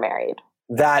and Liam were married.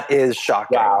 That is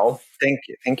shocking. Wow.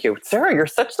 Thank you. Sarah, you're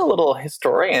such a little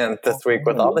historian this week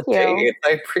with all the dates. I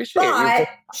appreciate you. But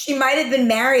she might have been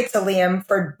married to Liam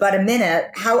for but a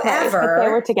minute. However, they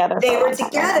were together. They were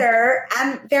together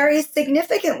and very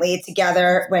significantly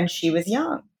together when she was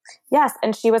young. Yes,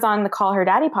 and she was on the Call Her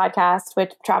Daddy podcast,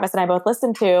 which Travis and I both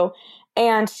listened to.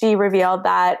 And she revealed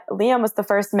that Liam was the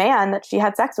first man that she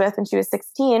had sex with when she was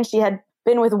 16. She had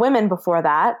been with women before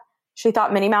that. She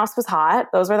thought Minnie Mouse was hot.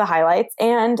 Those were the highlights.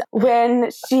 And when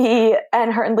she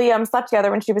and Liam slept together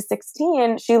when she was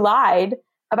 16, she lied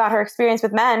about her experience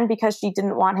with men because she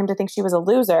didn't want him to think she was a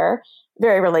loser.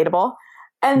 Very relatable.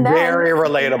 And then, very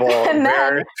relatable. And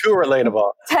then, too relatable.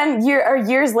 10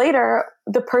 years later,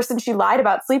 the person she lied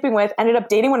about sleeping with ended up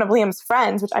dating one of Liam's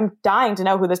friends, which I'm dying to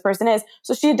know who this person is.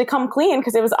 So she had to come clean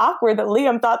because it was awkward that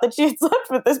Liam thought that she had slept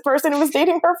with this person who was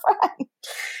dating her friend.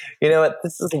 You know what?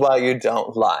 This is why you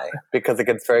don't lie, because it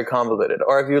gets very convoluted.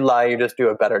 Or if you lie, you just do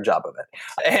a better job of it.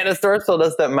 And a source told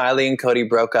us that Miley and Cody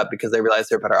broke up because they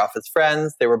realized they were better off as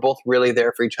friends. They were both really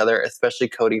there for each other, especially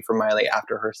Cody for Miley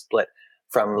after her split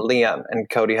from Liam, and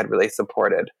Cody had really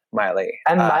supported Miley.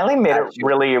 And Miley made it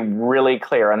really, really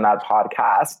clear in that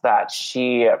podcast that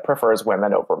she prefers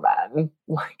women over men.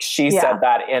 Like she said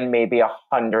that in maybe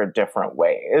 100 different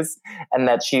ways, and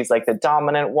that she's like the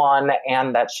dominant one,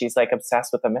 and that she's like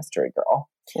obsessed with a mystery girl.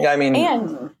 Yeah, I mean,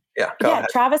 go ahead.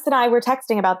 Travis and I were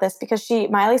texting about this because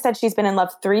Miley said she's been in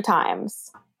love 3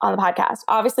 times on the podcast.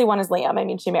 Obviously, one is Liam. I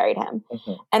mean, she married him.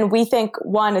 Mm-hmm. And we think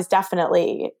one is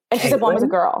definitely, and she said one was a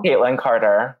girl. Caitlin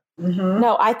Carter. Mm-hmm.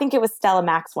 No, I think it was Stella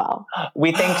Maxwell.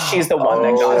 We think she's the one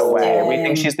that got away. We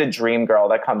think she's the dream girl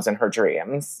that comes in her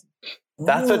dreams.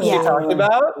 That's what she talked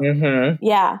about? Mm-hmm.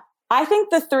 Yeah. I think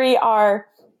the 3 are,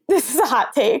 this is a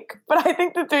hot take, but I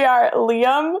think the 3 are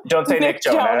Liam. Don't say Nick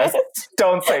Jonas.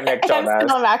 Don't say Nick Jonas. And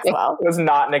Stella Maxwell. It was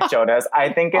not Nick Jonas.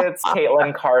 I think it's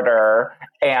Caitlin Carter,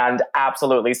 and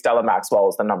absolutely Stella Maxwell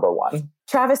is the number 1.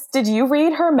 Travis, did you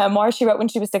read her memoir she wrote when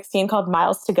she was 16 called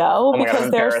Miles to Go?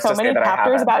 Because there are so many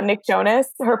chapters about Nick Jonas,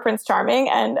 her Prince Charming,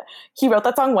 and he wrote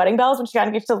that song Wedding Bells when she got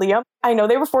engaged to Liam. I know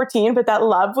they were 14, but that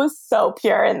love was so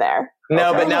pure in there.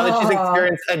 No, but now that she's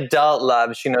experienced adult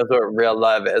love, she knows what real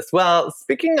love is. Well,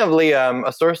 speaking of Liam,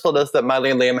 a source told us that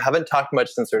Miley and Liam haven't talked much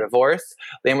since their divorce.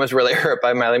 Liam was really hurt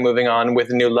by Miley moving on with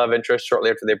a new love interest shortly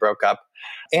after they broke up.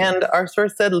 And our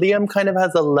source said Liam kind of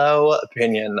has a low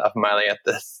opinion of Miley at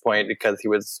this point because he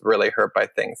was really hurt by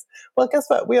things. Well, guess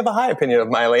what? We have a high opinion of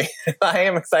Miley. I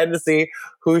am excited to see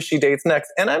who she dates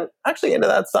next. And I'm actually into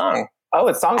that song. Oh,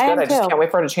 it sounds good. I just can't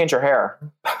wait for her to change her hair.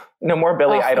 No more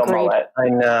Billy Idol mullet. I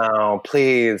know.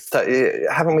 Please.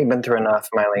 Haven't we been through enough,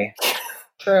 Miley?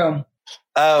 True.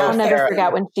 Oh, I'll never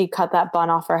forget when she cut that bun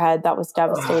off her head. That was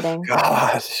devastating. Oh,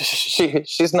 God.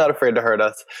 She's not afraid to hurt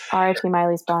us. R.I.P.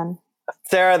 Miley's bun.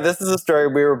 Sarah, this is a story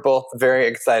we were both very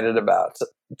excited about.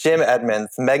 Jim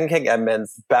Edmonds, Meghan King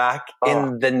Edmonds, back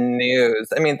in the news.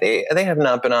 I mean, they have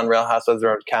not been on Real Housewives of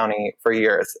Orange County for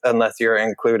years, unless you're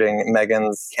including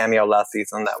Meghan's cameo last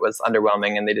season that was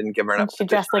underwhelming and they didn't give her enough. She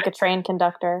dressed like a train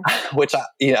conductor. Which,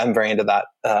 I'm very into that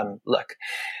look.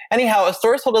 Anyhow, a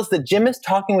source told us that Jim is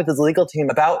talking with his legal team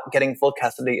about getting full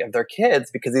custody of their kids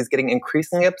because he's getting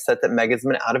increasingly upset that Meghan's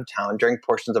been out of town during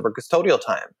portions of her custodial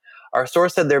time. Our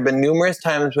source said there have been numerous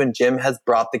times when Jim has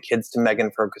brought the kids to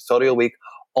Meghan for a custodial week,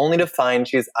 only to find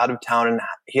she's out of town and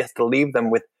he has to leave them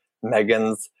with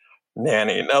Meghan's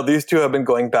nanny. Now, these two have been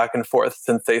going back and forth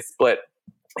since they split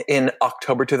in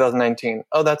October 2019.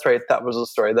 Oh, that's right. That was a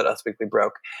story that Us Weekly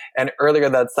broke. And earlier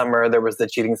that summer, there was the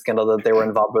cheating scandal that they were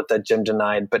involved with that Jim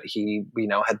denied, but he,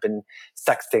 had been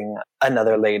sexting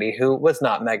another lady who was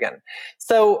not Meghan.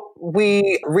 So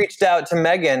we reached out to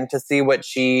Meghan to see what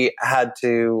she had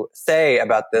to say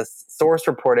about this source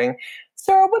reporting.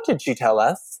 Sarah, what did she tell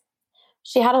us?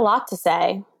 She had a lot to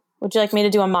say. Would you like me to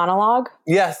do a monologue?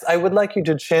 Yes, I would like you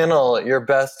to channel your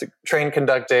best train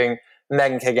conducting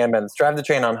Meghan King Edmonds. Drive the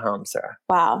train on home, Sarah.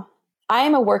 Wow. I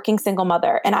am a working single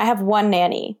mother, and I have one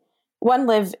nanny, one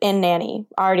live-in nanny,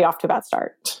 already off to a bad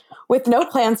start, with no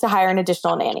plans to hire an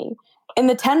additional nanny. In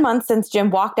the 10 months since Jim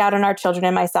walked out on our children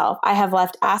and myself, I have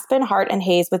left Aspen, Hart, and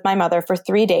Hayes with my mother for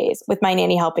 3 days, with my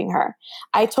nanny helping her.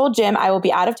 I told Jim I will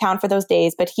be out of town for those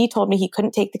days, but he told me he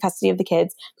couldn't take the custody of the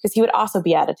kids because he would also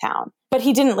be out of town. But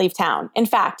he didn't leave town. In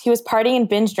fact, he was partying and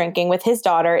binge drinking with his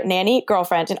daughter, nanny,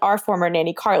 girlfriend, and our former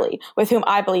nanny, Carly, with whom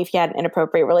I believe he had an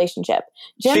inappropriate relationship.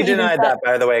 She denied that,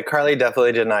 by the way. Carly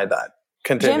definitely denied that.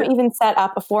 Continue. Jim even set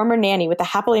up a former nanny with a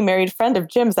happily married friend of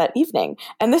Jim's that evening.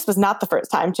 And this was not the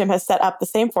first time Jim has set up the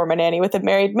same former nanny with a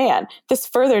married man. This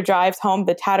further drives home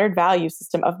the tattered value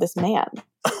system of this man.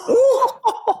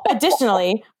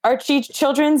 Additionally, our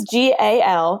children's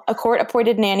GAL, a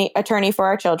court-appointed nanny attorney for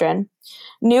our children,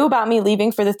 knew about me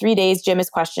leaving for the 3 days Jim is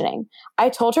questioning. I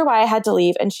told her why I had to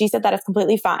leave, and she said that it's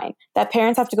completely fine, that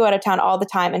parents have to go out of town all the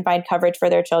time and find coverage for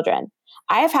their children.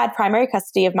 I have had primary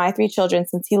custody of my 3 children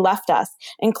since he left us,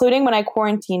 including when I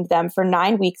quarantined them for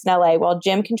 9 weeks in LA while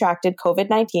Jim contracted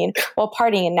COVID-19 while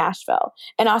partying in Nashville,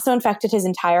 and also infected his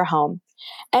entire home.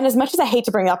 And as much as I hate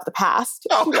to bring up the past,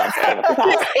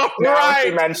 Right.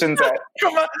 She mentions it.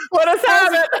 Come on, let us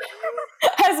have it.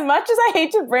 As much as I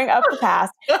hate to bring up the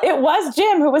past, it was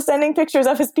Jim who was sending pictures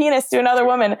of his penis to another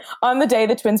woman on the day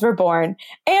the twins were born.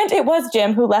 And it was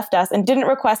Jim who left us and didn't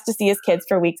request to see his kids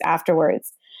for weeks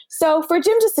afterwards. So for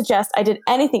Jim to suggest I did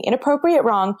anything inappropriate,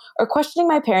 wrong, or questioning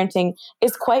my parenting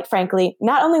is quite frankly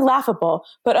not only laughable,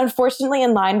 but unfortunately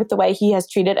in line with the way he has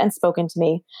treated and spoken to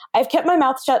me. I've kept my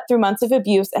mouth shut through months of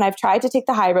abuse, and I've tried to take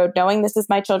the high road knowing this is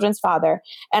my children's father,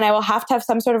 and I will have to have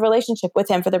some sort of relationship with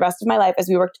him for the rest of my life as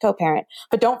we work to co-parent.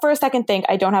 But don't for a second think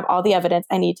I don't have all the evidence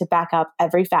I need to back up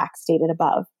every fact stated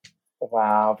above.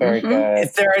 Wow, very good.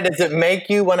 Sarah, does it make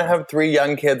you want to have 3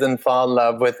 young kids and fall in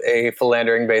love with a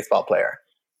philandering baseball player?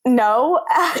 No,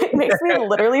 it makes me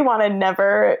literally want to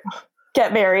never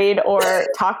get married or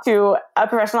talk to a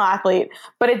professional athlete.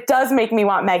 But it does make me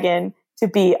want Megan to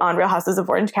be on Real Houses of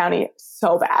Orange County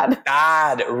so bad.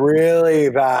 Bad,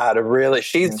 really bad, really.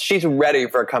 She's ready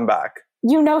for a comeback.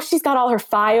 You know, she's got all her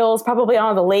files, probably on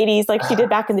all the ladies like she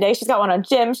did back in the day. She's got one on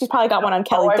Jim. She's probably got one on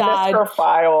Kelly Dodd. I missed her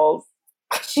files.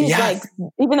 She's like,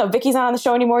 even though Vicky's not on the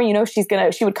show anymore, you know, she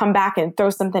would come back and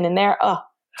throw something in there. Oh,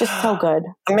 just so good.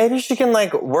 Maybe she can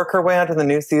like work her way onto the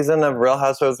new season of Real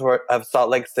Housewives of Salt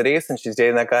Lake City since she's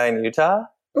dating that guy in Utah.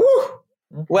 Ooh.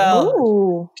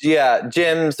 Well, yeah,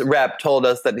 Jim's rep told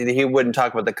us that he wouldn't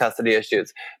talk about the custody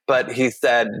issues, but he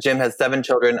said Jim has 7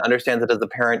 children, understands that as a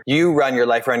parent, you run your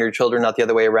life around your children, not the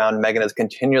other way around. Megan has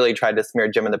continually tried to smear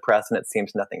Jim in the press, and it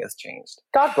seems nothing has changed.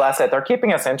 God bless it. They're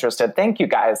keeping us interested. Thank you,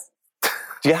 guys.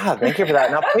 Yeah, thank you for that.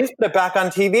 Now, please put it back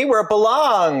on TV where it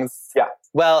belongs. Yeah.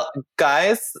 Well,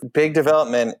 guys, big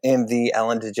development in the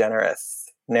Ellen DeGeneres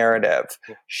narrative.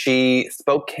 She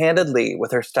spoke candidly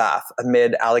with her staff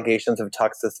amid allegations of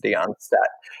toxicity on set.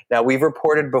 Now, we've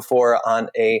reported before on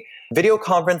a video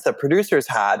conference that producers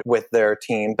had with their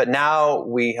team, but now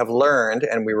we have learned,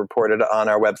 and we reported on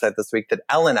our website this week, that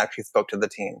Ellen actually spoke to the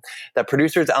team. That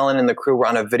producers Ellen and the crew were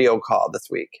on a video call this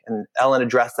week, and Ellen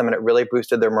addressed them, and it really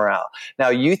boosted their morale. Now,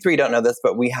 you 3 don't know this,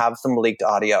 but we have some leaked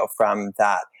audio from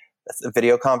that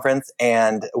video conference,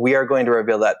 and we are going to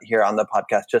reveal that here on the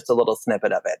podcast, just a little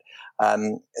snippet of it.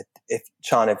 If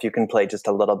Sean, if you can play just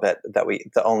a little bit,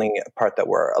 the only part that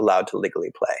we're allowed to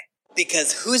legally play.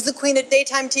 Because who's the queen of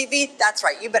daytime TV? That's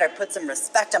right, you better put some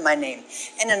respect on my name.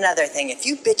 And another thing, if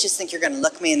you bitches think you're gonna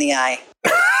look me in the eye.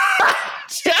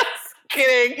 Just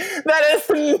kidding. That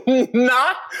is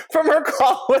not from her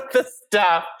call with the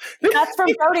staff. That's from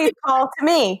Brody's call to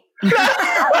me.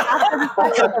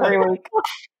 Every week.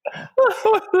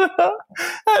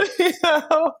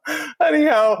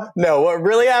 Anyhow, no, what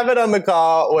really happened on the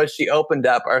call was she opened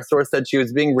up. Our source said she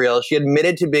was being real. She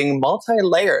admitted to being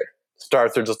multi-layered.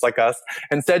 Stars are just like us,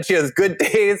 and said she has good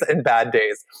days and bad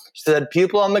days. She said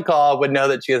people on the call would know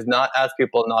that she has not asked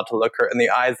people not to look her in the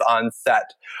eyes on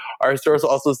set. Our source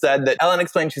also said that Ellen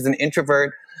explained she's an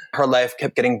introvert. Her life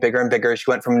kept getting bigger and bigger. She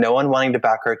went from no one wanting to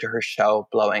back her to her show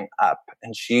blowing up.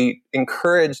 And she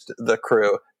encouraged the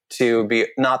crew to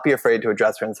not be afraid to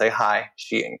address her and say hi.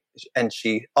 She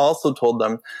also told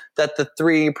them that the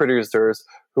 3 producers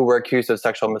who were accused of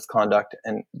sexual misconduct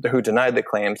and who denied the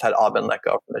claims had all been let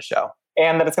go from the show.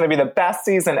 And that it's going to be the best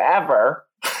season ever.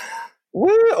 Woo,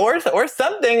 or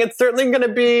something. It's certainly going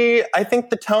to be, I think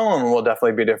the tone will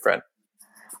definitely be different.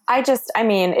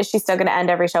 Is she still going to end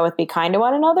every show with be kind to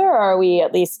one another? Or are we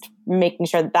at least making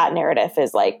sure that narrative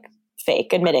is like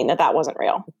fake, admitting that wasn't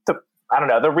real? I don't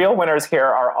know. The real winners here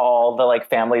are all the like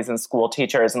families and school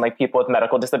teachers and like people with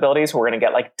medical disabilities who are going to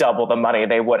get like double the money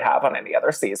they would have on any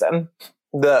other season.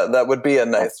 That would be a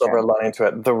nice silver lining to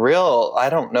it. The real, I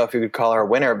don't know if you could call her a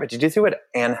winner, but did you see what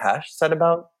Anne Hesh said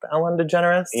about the Ellen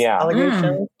DeGeneres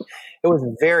allegation? It was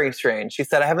very strange. She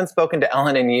said, I haven't spoken to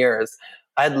Ellen in years.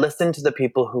 I'd listened to the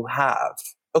people who have.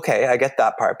 Okay, I get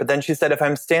that part. But then she said, if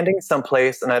I'm standing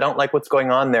someplace and I don't like what's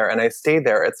going on there and I stay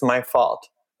there, it's my fault.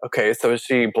 Okay, so is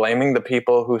she blaming the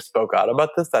people who spoke out about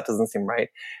this? That doesn't seem right.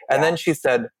 And then she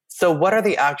said, so what are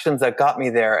the actions that got me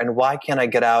there and why can't I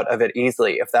get out of it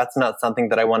easily if that's not something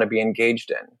that I want to be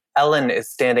engaged in? Ellen is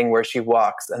standing where she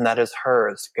walks and that is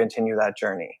hers to continue that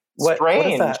journey. Strange. What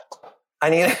is that? I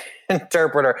need an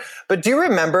interpreter. But do you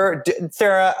remember,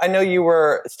 Sarah, I know you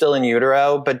were still in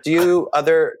utero, but do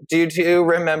you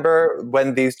remember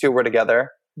when these two were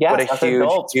together? Yes, what a huge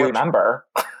remember.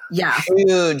 Yeah.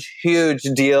 Huge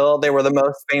deal. They were the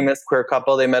most famous queer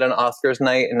couple. They met on Oscars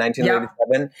night in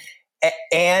 1987.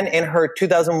 Anne, in her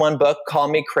 2001 book, Call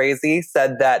Me Crazy,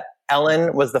 said that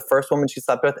Ellen was the first woman she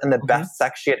slept with and the best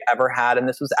sex she had ever had. And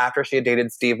this was after she had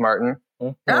dated Steve Martin.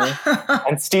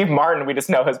 And Steve Martin, we just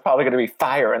know, is probably going to be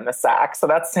fire in the sack. So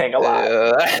that's saying a lot.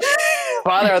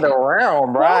 Father of the Royal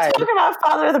Bride. Don't talk about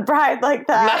Father of the Bride like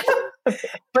that.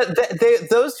 But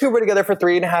those two were together for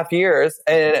 3.5 years.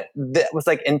 And it was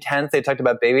like intense. They talked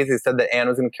about babies. They said that Anne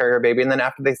was going to carry her baby. And then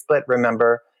after they split,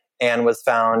 remember, Anne was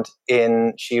found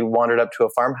she wandered up to a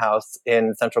farmhouse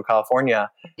in Central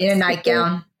California. In a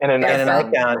nightgown. In a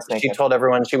nightgown. She told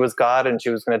everyone she was God and she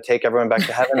was going to take everyone back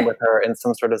to heaven with her in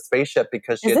some sort of spaceship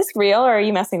because she Is this real or are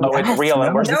you messing with us? Oh, it's real.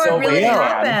 And we're still it really real.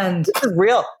 happened. This is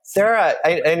real. Sarah,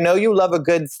 I know you love a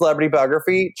good celebrity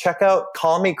biography. Check out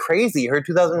Call Me Crazy, her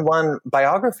 2001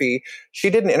 biography. She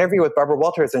did an interview with Barbara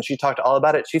Walters and she talked all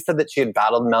about it. She said that she had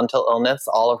battled mental illness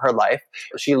all of her life.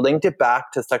 She linked it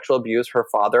back to sexual abuse her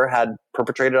father had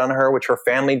perpetrated on her, which her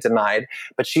family denied.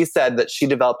 But she said that she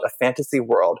developed a fantasy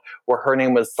world where her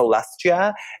name was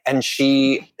Celestia and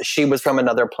she was from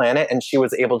another planet and she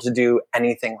was able to do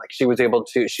anything. Like she was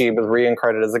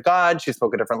reincarnated as a god. She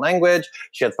spoke a different language.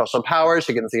 She had special powers.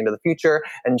 She could see into the future.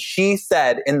 And she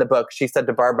said in the book, she said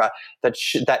to Barbara that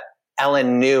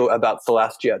Ellen knew about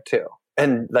Celestia too.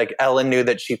 And like Ellen knew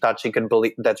that she thought she could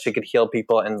believe that she could heal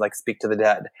people and like speak to the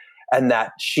dead. And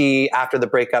that after the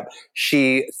breakup,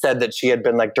 she said that she had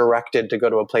been like directed to go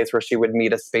to a place where she would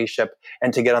meet a spaceship.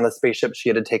 And to get on the spaceship, she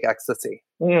had to take ecstasy.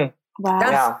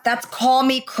 Wow. That's Call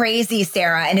Me Crazy,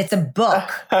 Sarah. And it's a book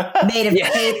made of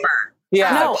paper.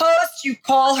 Yeah. As opposed to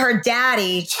Call Her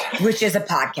Daddy, which is a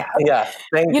podcast. Yeah.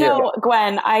 Thank you. You know,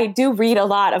 Gwen, I do read a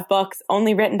lot of books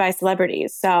only written by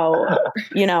celebrities. So,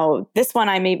 this one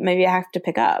maybe I have to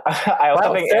pick up. I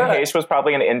also think Anne Heche was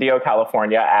probably in Indio,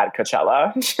 California at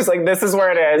Coachella. She's like, this is where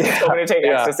it is. So I'm going to take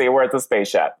ecstasy where it's a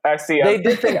spaceship. They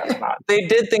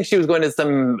did think she was going to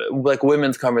some like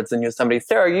women's conference in Yosemite.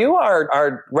 Sarah, you are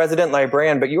our resident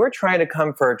librarian, but you were trying to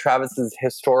come for Travis's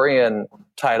historian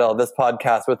title of this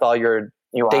podcast with all your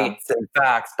dates and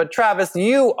facts. But Travis,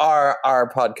 you are our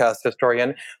podcast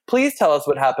historian. Please tell us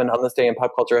what happened on this day in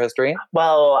pop culture history.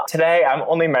 Well, today I'm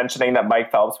only mentioning that Mike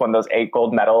Phelps won those 8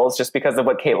 gold medals just because of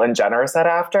what Caitlyn Jenner said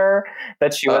after,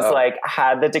 that she was like,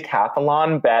 had the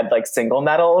decathlon bed like single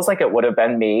medals, like it would have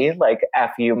been me, like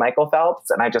F you, Michael Phelps.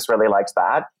 And I just really liked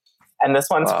that. And this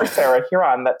one's for Sarah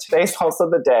Huron, that today's also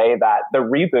the day that the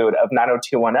reboot of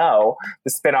 90210, the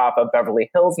spinoff of Beverly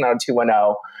Hills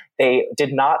 90210, they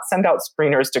did not send out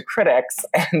screeners to critics.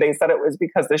 And they said it was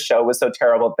because the show was so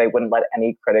terrible that they wouldn't let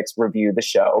any critics review the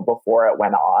show before it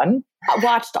went on. I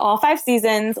watched all 5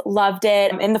 seasons, loved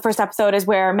it. In the first episode is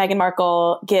where Meghan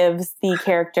Markle gives the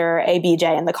character a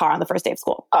BJ in the car on the first day of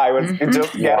school. I was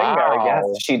just getting there. Yes,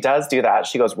 she does do that.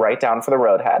 She goes right down for the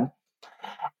roadhead.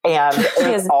 And she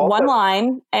has one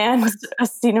line and a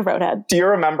scene of roadhead. Do you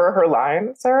remember her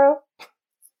line, Sarah?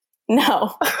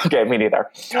 No. Okay, me neither.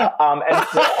 I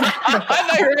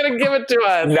thought you were going to give it to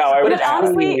us. No, I would.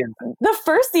 Honestly, the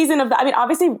first season of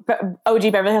obviously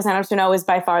OG Beverly Hills 90210 is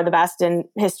by far the best in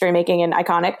history making and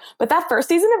iconic. But that first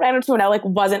season of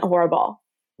 90210 wasn't horrible.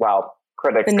 Well,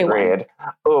 critics agreed.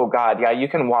 Oh God, yeah, you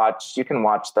can watch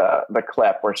the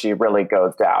clip where she really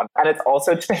goes down. And it's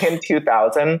also in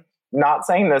 2000. Not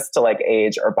saying this to like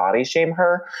age or body shame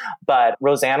her, but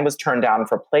Roseanne was turned down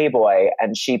for Playboy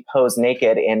and she posed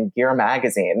naked in Gear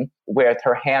magazine with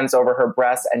her hands over her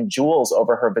breasts and jewels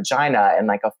over her vagina in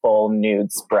like a full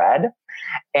nude spread.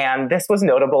 And this was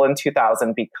notable in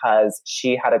 2000 because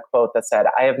she had a quote that said,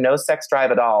 "I have no sex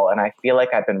drive at all, and I feel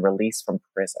like I've been released from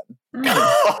prison."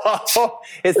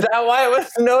 Is that why it was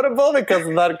notable? Because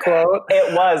of that quote?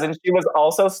 It was. And she was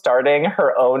also starting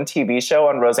her own TV show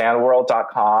on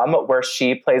RoseanneWorld.com where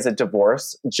she plays a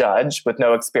divorce judge with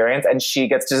no experience, and she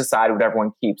gets to decide what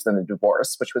everyone keeps in the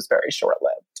divorce, which was very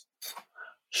short-lived.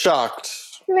 Shocked.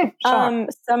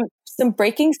 Some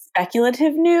breaking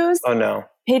speculative news. Oh no.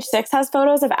 Page 6 has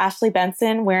photos of Ashley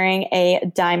Benson wearing a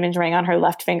diamond ring on her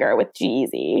left finger with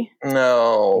G-Eazy.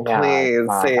 No, please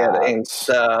say it ain't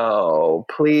so.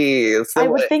 Please. I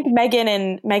would think Megan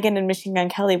and Machine Gun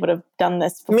Kelly would have done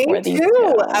this before. Me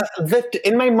too.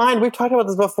 In my mind, we've talked about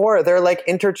this before. They're like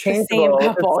interchangeable. The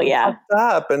same couple, yeah.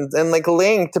 Up and like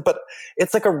linked, but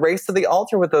it's like a race to the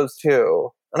altar with those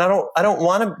two. And I don't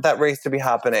want that race to be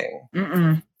happening.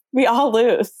 Mm-mm. We all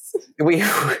lose. We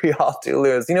all do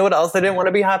lose. You know what else I didn't want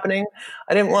to be happening?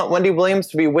 I didn't want Wendy Williams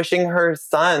to be wishing her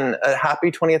son a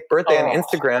happy 20th birthday on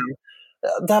Instagram.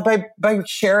 That by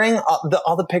sharing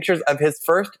all the pictures of his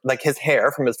first, like his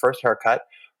hair from his first haircut,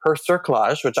 her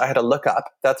cerclage, which I had to look up.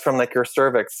 That's from like your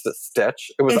cervix stitch.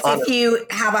 It was if you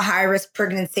have a high risk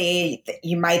pregnancy,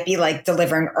 you might be like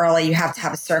delivering early. You have to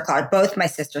have a cerclage. Both my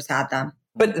sisters had them.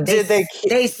 But did they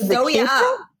sew you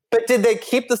up? But did they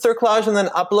keep the cerclage and then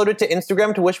upload it to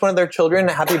Instagram to wish one of their children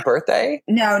a happy birthday?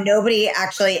 No, nobody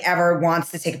actually ever wants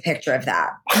to take a picture of that.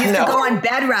 You have to go on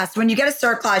bed rest. When you get a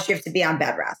cerclage, you have to be on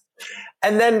bed rest.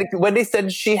 And then Wendy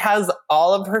said she has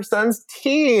all of her son's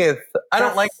teeth. I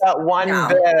don't like that one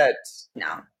bit.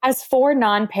 No. As 4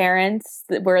 non-parents,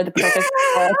 we're the perfect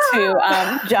people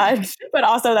to judge, but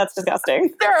also that's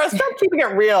disgusting. Sarah, stop keeping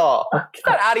it real. Get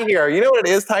that out of here. You know what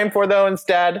it is time for, though,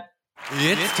 instead?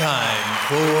 It's time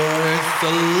for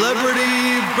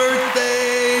Celebrity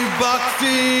Birthday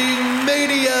Boxing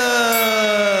Mania!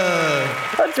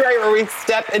 That's right, where we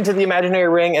step into the imaginary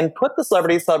ring and put the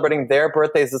celebrities celebrating their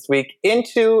birthdays this week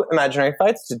into imaginary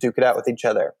fights to duke it out with each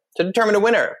other to determine a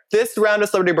winner. This round of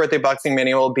Celebrity Birthday Boxing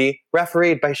Mania will be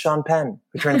refereed by Sean Penn,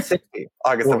 who turned 60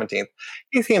 August 17th.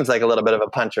 He seems like a little bit of a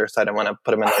puncher, so I didn't want to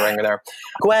put him in the ring there.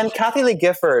 Kathy Lee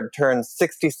Gifford turns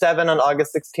 67 on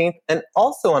August 16th, and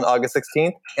also on August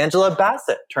 16th, Angela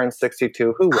Bassett turns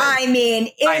 62. Who wins? I mean,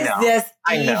 is this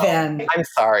even? I'm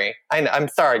sorry. I'm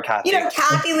sorry, Kathy. You know,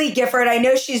 Kathy Lee Gifford, I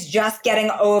know she's just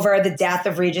getting over the death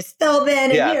of Regis Philbin,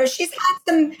 and you know, she's had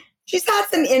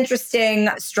some interesting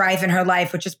strife in her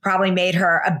life, which has probably made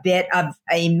her a bit of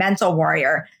a mental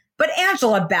warrior. But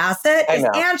Angela Bassett is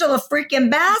Angela freaking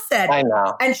Bassett. I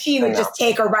know. And she would just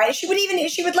take her right. She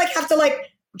would like have to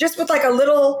like, just with like a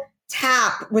little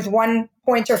tap with one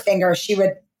pointer finger, she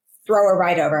would throw her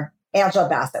right over. Angela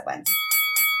Bassett wins.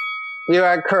 You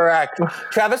are correct.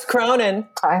 Travis Cronin.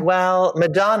 Well,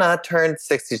 Madonna turned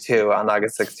 62 on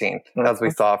August 16th, as we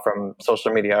saw from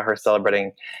social media, her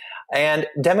celebrating. And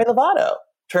Demi Lovato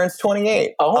turns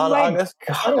 28 on August.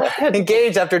 God.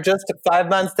 Engaged after just 5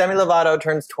 months, Demi Lovato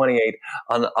turns 28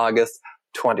 on August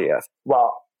 20th.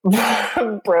 Well,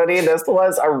 Brody, this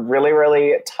was a really,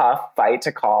 really tough fight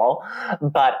to call,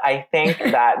 but I think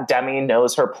that Demi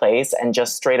knows her place and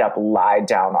just straight up lied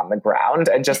down on the ground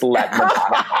and just let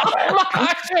Madonna have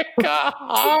it.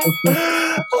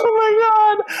 Oh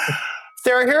my God.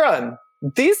 Sarah Huron.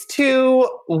 These two,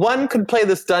 one could play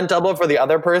the stunt double for the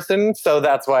other person, so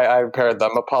that's why I paired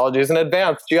them. Apologies in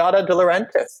advance. Giada De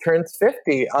Laurentiis turns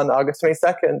 50 on August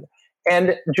 22nd,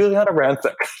 and Juliana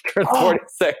Rancic turns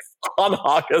 46 on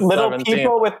August 17th. Little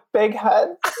people with big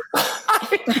heads. That's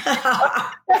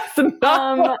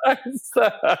not what I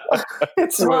said.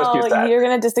 Well, you're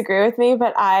going to disagree with me,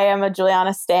 but I am a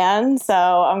Juliana stan, so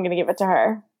I'm going to give it to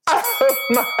her. Oh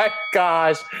my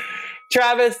gosh.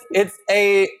 Travis, it's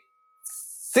a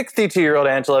 62-year-old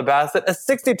Angela Bassett, a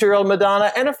 62-year-old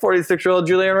Madonna, and a 46-year-old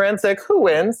Juliana Rancic. Who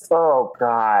wins? Oh,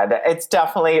 God. It's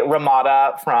definitely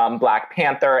Ramada from Black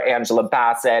Panther. Angela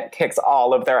Bassett kicks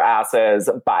all of their asses.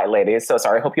 Bye, ladies. So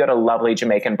sorry. Hope you had a lovely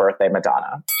Jamaican birthday,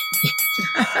 Madonna.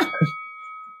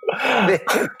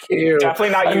 Thank you. Definitely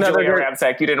not you, Juliana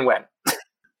Rancic. You didn't win.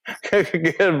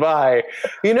 Goodbye.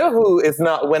 You know who is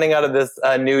not winning out of this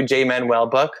new J. Manuel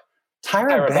book?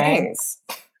 Tyra Banks.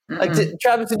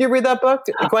 Travis, did you read that book?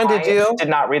 Gwen, did you? I did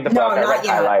not read the book. I read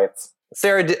highlights.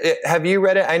 Sarah, have you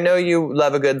read it? I know you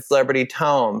love a good celebrity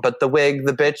tome, but The Wig,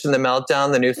 The Bitch, and the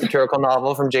Meltdown, the new satirical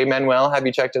novel from J. Manuel, have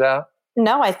you checked it out?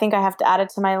 No, I think I have to add it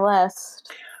to my list.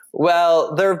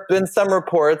 Well, there have been some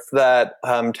reports that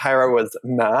Tyra was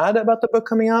mad about the book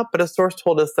coming out, but a source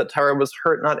told us that Tyra was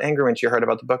hurt, not angry, when she heard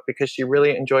about the book because she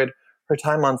really enjoyed her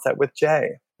time on set with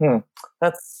Jay.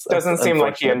 That's doesn't seem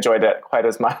like she enjoyed it quite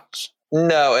as much.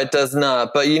 No, it does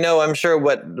not. But you know, I'm sure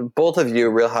what both of you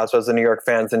Real Housewives of New York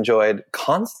fans enjoyed,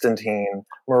 Constantine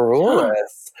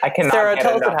Maroulis. I cannot Sarah, get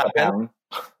tell us enough what of happened.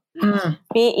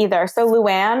 Me either. So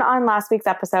Luann on last week's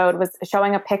episode was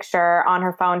showing a picture on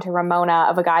her phone to Ramona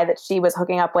of a guy that she was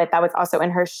hooking up with that was also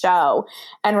in her show.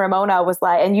 And Ramona was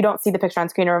like, and you don't see the picture on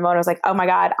screen, and Ramona was like, oh my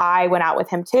God, I went out with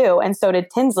him too. And so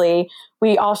did Tinsley,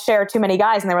 we all share too many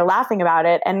guys, and they were laughing about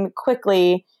it. And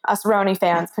quickly, us Roni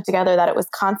fans put together that it was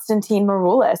Konstantin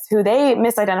Maroulis, who they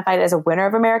misidentified as a winner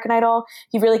of American Idol.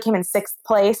 He really came in 6th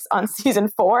place on season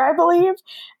 4, I believe.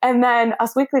 And then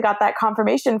Us Weekly got that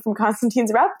confirmation from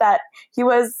Konstantin's rep that he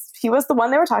was the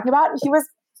one they were talking about, and he was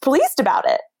pleased about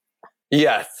it.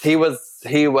 Yes, he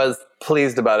was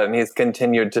pleased about it, and he's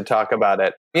continued to talk about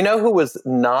it. You know who was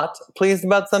not pleased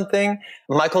about something?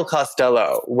 Michael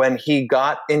Costello, when he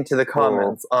got into the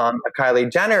comments on a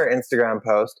Kylie Jenner Instagram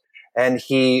post, and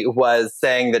he was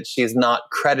saying that she's not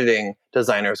crediting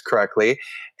designers correctly.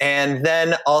 And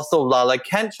then also Lala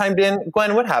Kent chimed in.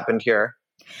 Gwen, what happened here?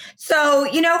 So,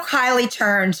 Kylie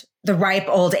turned the ripe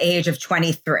old age of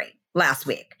 23 last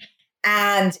week.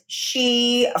 And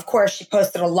she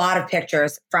posted a lot of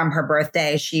pictures from her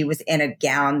birthday. She was in a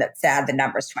gown that said the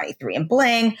numbers 23 and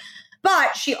bling.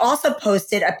 But she also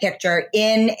posted a picture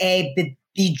in a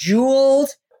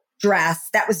bejeweled dress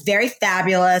that was very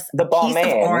fabulous. The piece of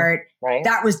Balmain, art right?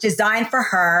 That was designed for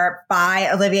her by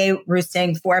Olivier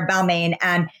Rousteing for Balmain.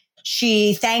 And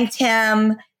she thanked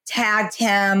him, tagged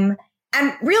him.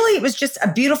 And really, it was just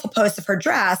a beautiful post of her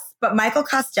dress. But Michael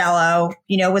Costello,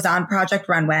 was on Project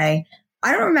Runway.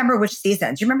 I don't remember which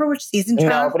season. Do you remember which season, Trav?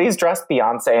 No, but he's dressed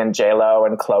Beyonce and J-Lo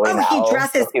and Chloe now. He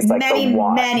dresses so he's like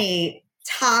many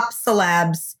top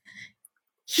celebs.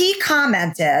 He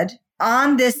commented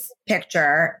on this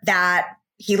picture that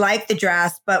he liked the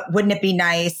dress, but wouldn't it be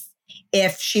nice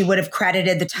if she would have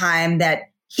credited the time that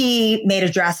he made a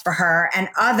dress for her and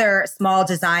other small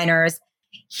designers.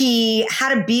 He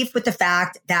had a beef with the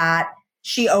fact that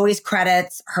she always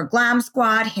credits her glam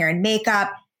squad, hair and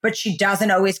makeup, but she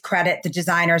doesn't always credit the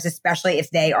designers, especially if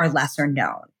they are lesser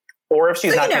known. Or if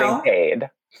she's not getting paid.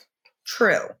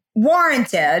 True.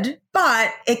 Warranted,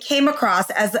 but it came across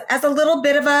as a little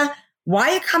bit of a,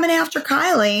 why are you coming after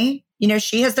Kylie?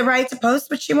 She has the right to post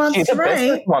what she wants to write.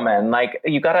 She's a businesswoman. Like,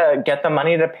 you got to get the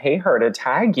money to pay her to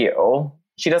tag you.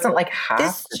 She doesn't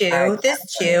have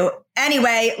this too.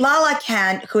 Anyway, Lala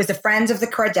Kent, who is a friend of the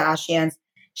Kardashians,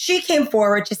 she came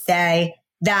forward to say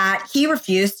that he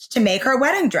refused to make her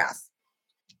wedding dress.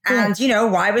 And,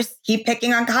 why was he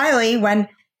picking on Kylie when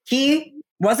he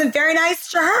wasn't very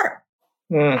nice to her?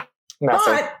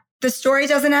 But the story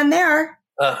doesn't end there.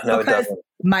 No, it doesn't.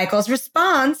 Michael's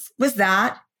response was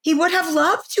that he would have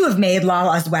loved to have made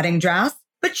Lala's wedding dress,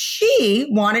 but she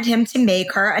wanted him to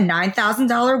make her a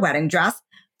 $9,000 wedding dress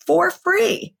for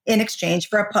free in exchange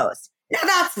for a post. Now,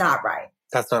 that's not right.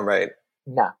 That's not right.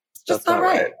 No, it's just not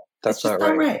right. That's not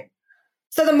right.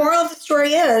 So the moral of the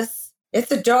story is,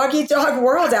 it's a dog-eat-dog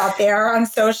world out there on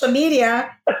social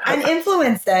media and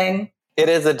influencing. It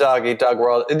is a dog-eat-dog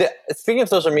world. Speaking of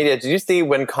social media, did you see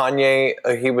when Kanye,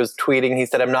 he was tweeting, he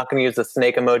said, I'm not going to use the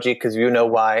snake emoji because you know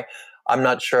why. I'm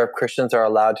not sure if Christians are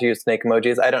allowed to use snake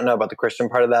emojis. I don't know about the Christian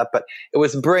part of that, but it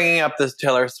was bringing up this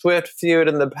Taylor Swift feud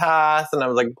in the past. And I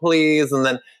was like, please. And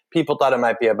then people thought it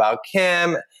might be about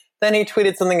Kim. Then he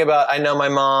tweeted something about, I know my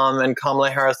mom and Kamala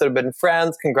Harris have been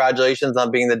friends. Congratulations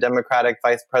on being the Democratic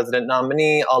vice president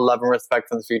nominee. All love and respect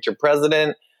from the future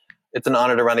president. It's an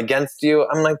honor to run against you.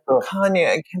 I'm like, Kanye,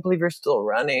 I can't believe you're still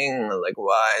running. Like,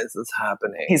 why is this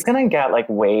happening? He's going to get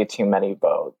way too many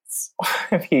votes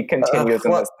if he continues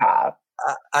in this path.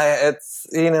 It's,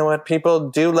 you know what? People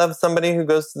do love somebody who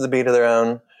goes to the beat of their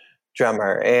own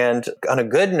drummer. And on a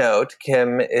good note,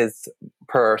 Kim is,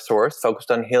 per our source, focused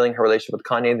on healing her relationship with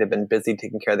Kanye. They've been busy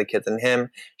taking care of the kids and him.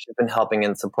 She's been helping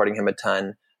and supporting him a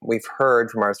ton. We've heard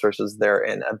from our sources they're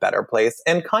in a better place.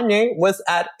 And Kanye was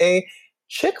at a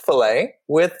Chick-fil-A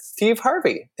with Steve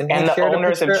Harvey. And the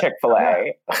owners of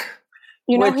Chick-fil-A.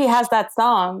 He has that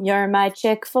song, You're My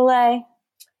Chick-fil-A.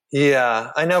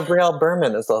 Yeah, I know Brielle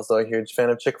Berman is also a huge fan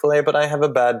of Chick-fil-A, but I have a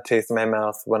bad taste in my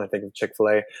mouth when I think of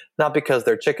Chick-fil-A. Not because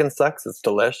their chicken sucks, it's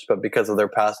delish, but because of their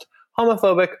past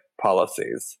homophobic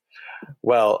policies.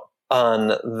 Well,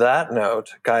 on that note,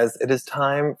 guys, it is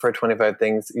time for 25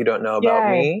 Things You Don't Know About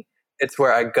Me. It's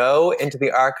where I go into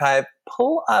the archive,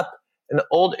 pull up an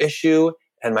old issue,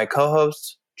 and my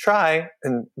co-hosts try,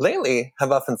 and lately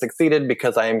have often succeeded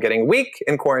because I am getting weak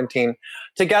in quarantine,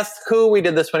 to guess who we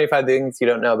did this 25 Things You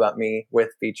Don't Know About Me with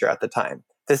feature at the time.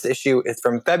 This issue is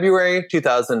from February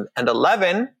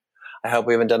 2011. I hope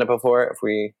we haven't done it before. If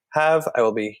we have, I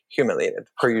will be humiliated,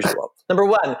 per usual. Number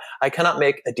 1, I cannot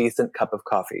make a decent cup of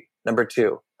coffee. Number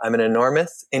 2, I'm an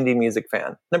enormous indie music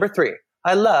fan. Number 3,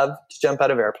 I love to jump out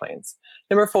of airplanes.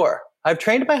 Number 4, I've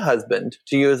trained my husband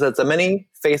to use as many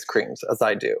face creams as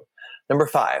I do. Number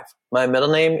 5, my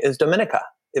middle name is Dominica.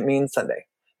 It means Sunday.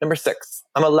 Number 6,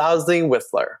 I'm a lousy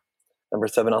whistler. Number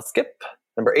 7, I'll skip.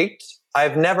 Number 8,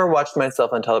 I've never watched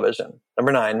myself on television.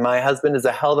 Number 9, my husband is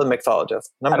a hell of a mixologist.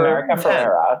 Number America 10,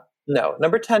 Ferrera. No.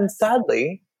 Number 10,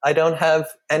 sadly, I don't have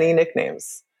any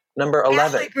nicknames. Number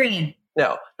 11. Ashley Green.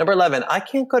 No. Number 11, I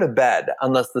can't go to bed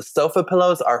unless the sofa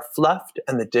pillows are fluffed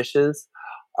and the dishes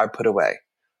are put away.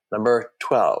 Number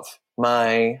 12,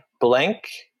 my blank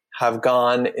have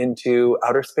gone into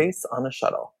outer space on a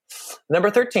shuttle. Number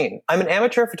 13, I'm an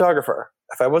amateur photographer.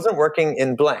 If I wasn't working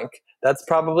in blank, that's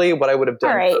probably what I would have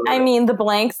done. All right. I mean, the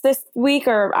blanks this week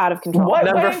are out of control. What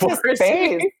Number went into 14.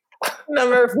 space?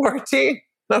 Number 14.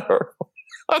 Number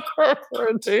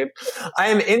 14. I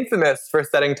am infamous for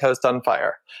setting toast on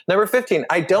fire. Number 15.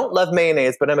 I don't love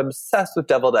mayonnaise, but I'm obsessed with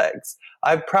deviled eggs.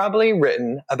 I've probably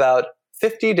written about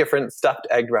 50 different stuffed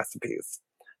egg recipes.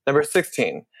 Number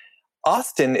 16.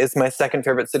 Austin is my second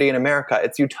favorite city in America.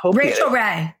 It's utopia. Rachel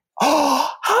Ray. Oh,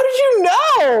 how did you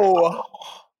know?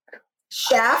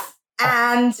 Chef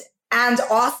and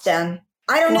Austin.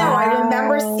 I don't know. I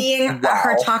remember seeing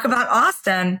her talk about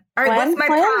Austin. All right, what's my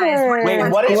prize? Wait,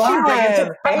 what did she bring into A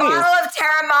space? bottle of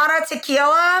Terramana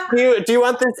tequila? Do you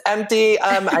want this empty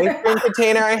ice cream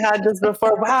container I had just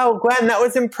before? Wow, Gwen, that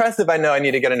was impressive. I know I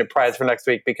need to get a new prize for next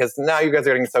week because now you guys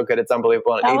are getting so good. It's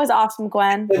unbelievable. That was awesome,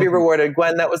 Gwen. To be rewarded.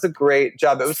 Gwen, that was a great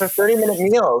job. It was for 30-minute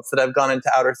meals that I've gone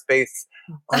into outer space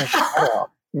on a shuttle.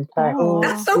 Okay.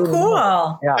 That's so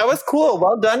cool. Yeah. That was cool.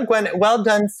 Well done, Gwen. Well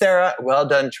done, Sarah. Well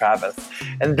done, Travis.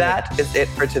 And that is it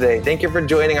for today. Thank you for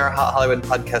joining our Hot Hollywood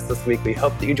podcast this week. We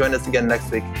hope that you join us again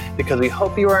next week because we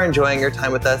hope you are enjoying your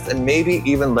time with us and maybe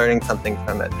even learning something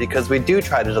from it because we do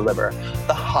try to deliver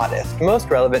the hottest, most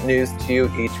relevant news to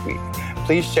you each week.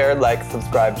 Please share, like,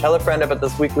 subscribe, tell a friend about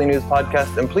this weekly news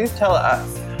podcast, and please tell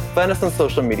us. Find us on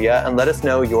social media and let us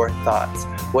know your thoughts,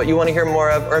 what you want to hear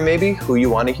more of, or maybe who you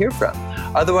want to hear from.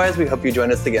 Otherwise, we hope you join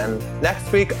us again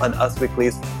next week on Us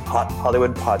Weekly's Hot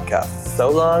Hollywood podcast. So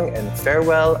long and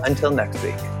farewell until next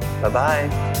week.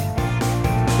 Bye-bye.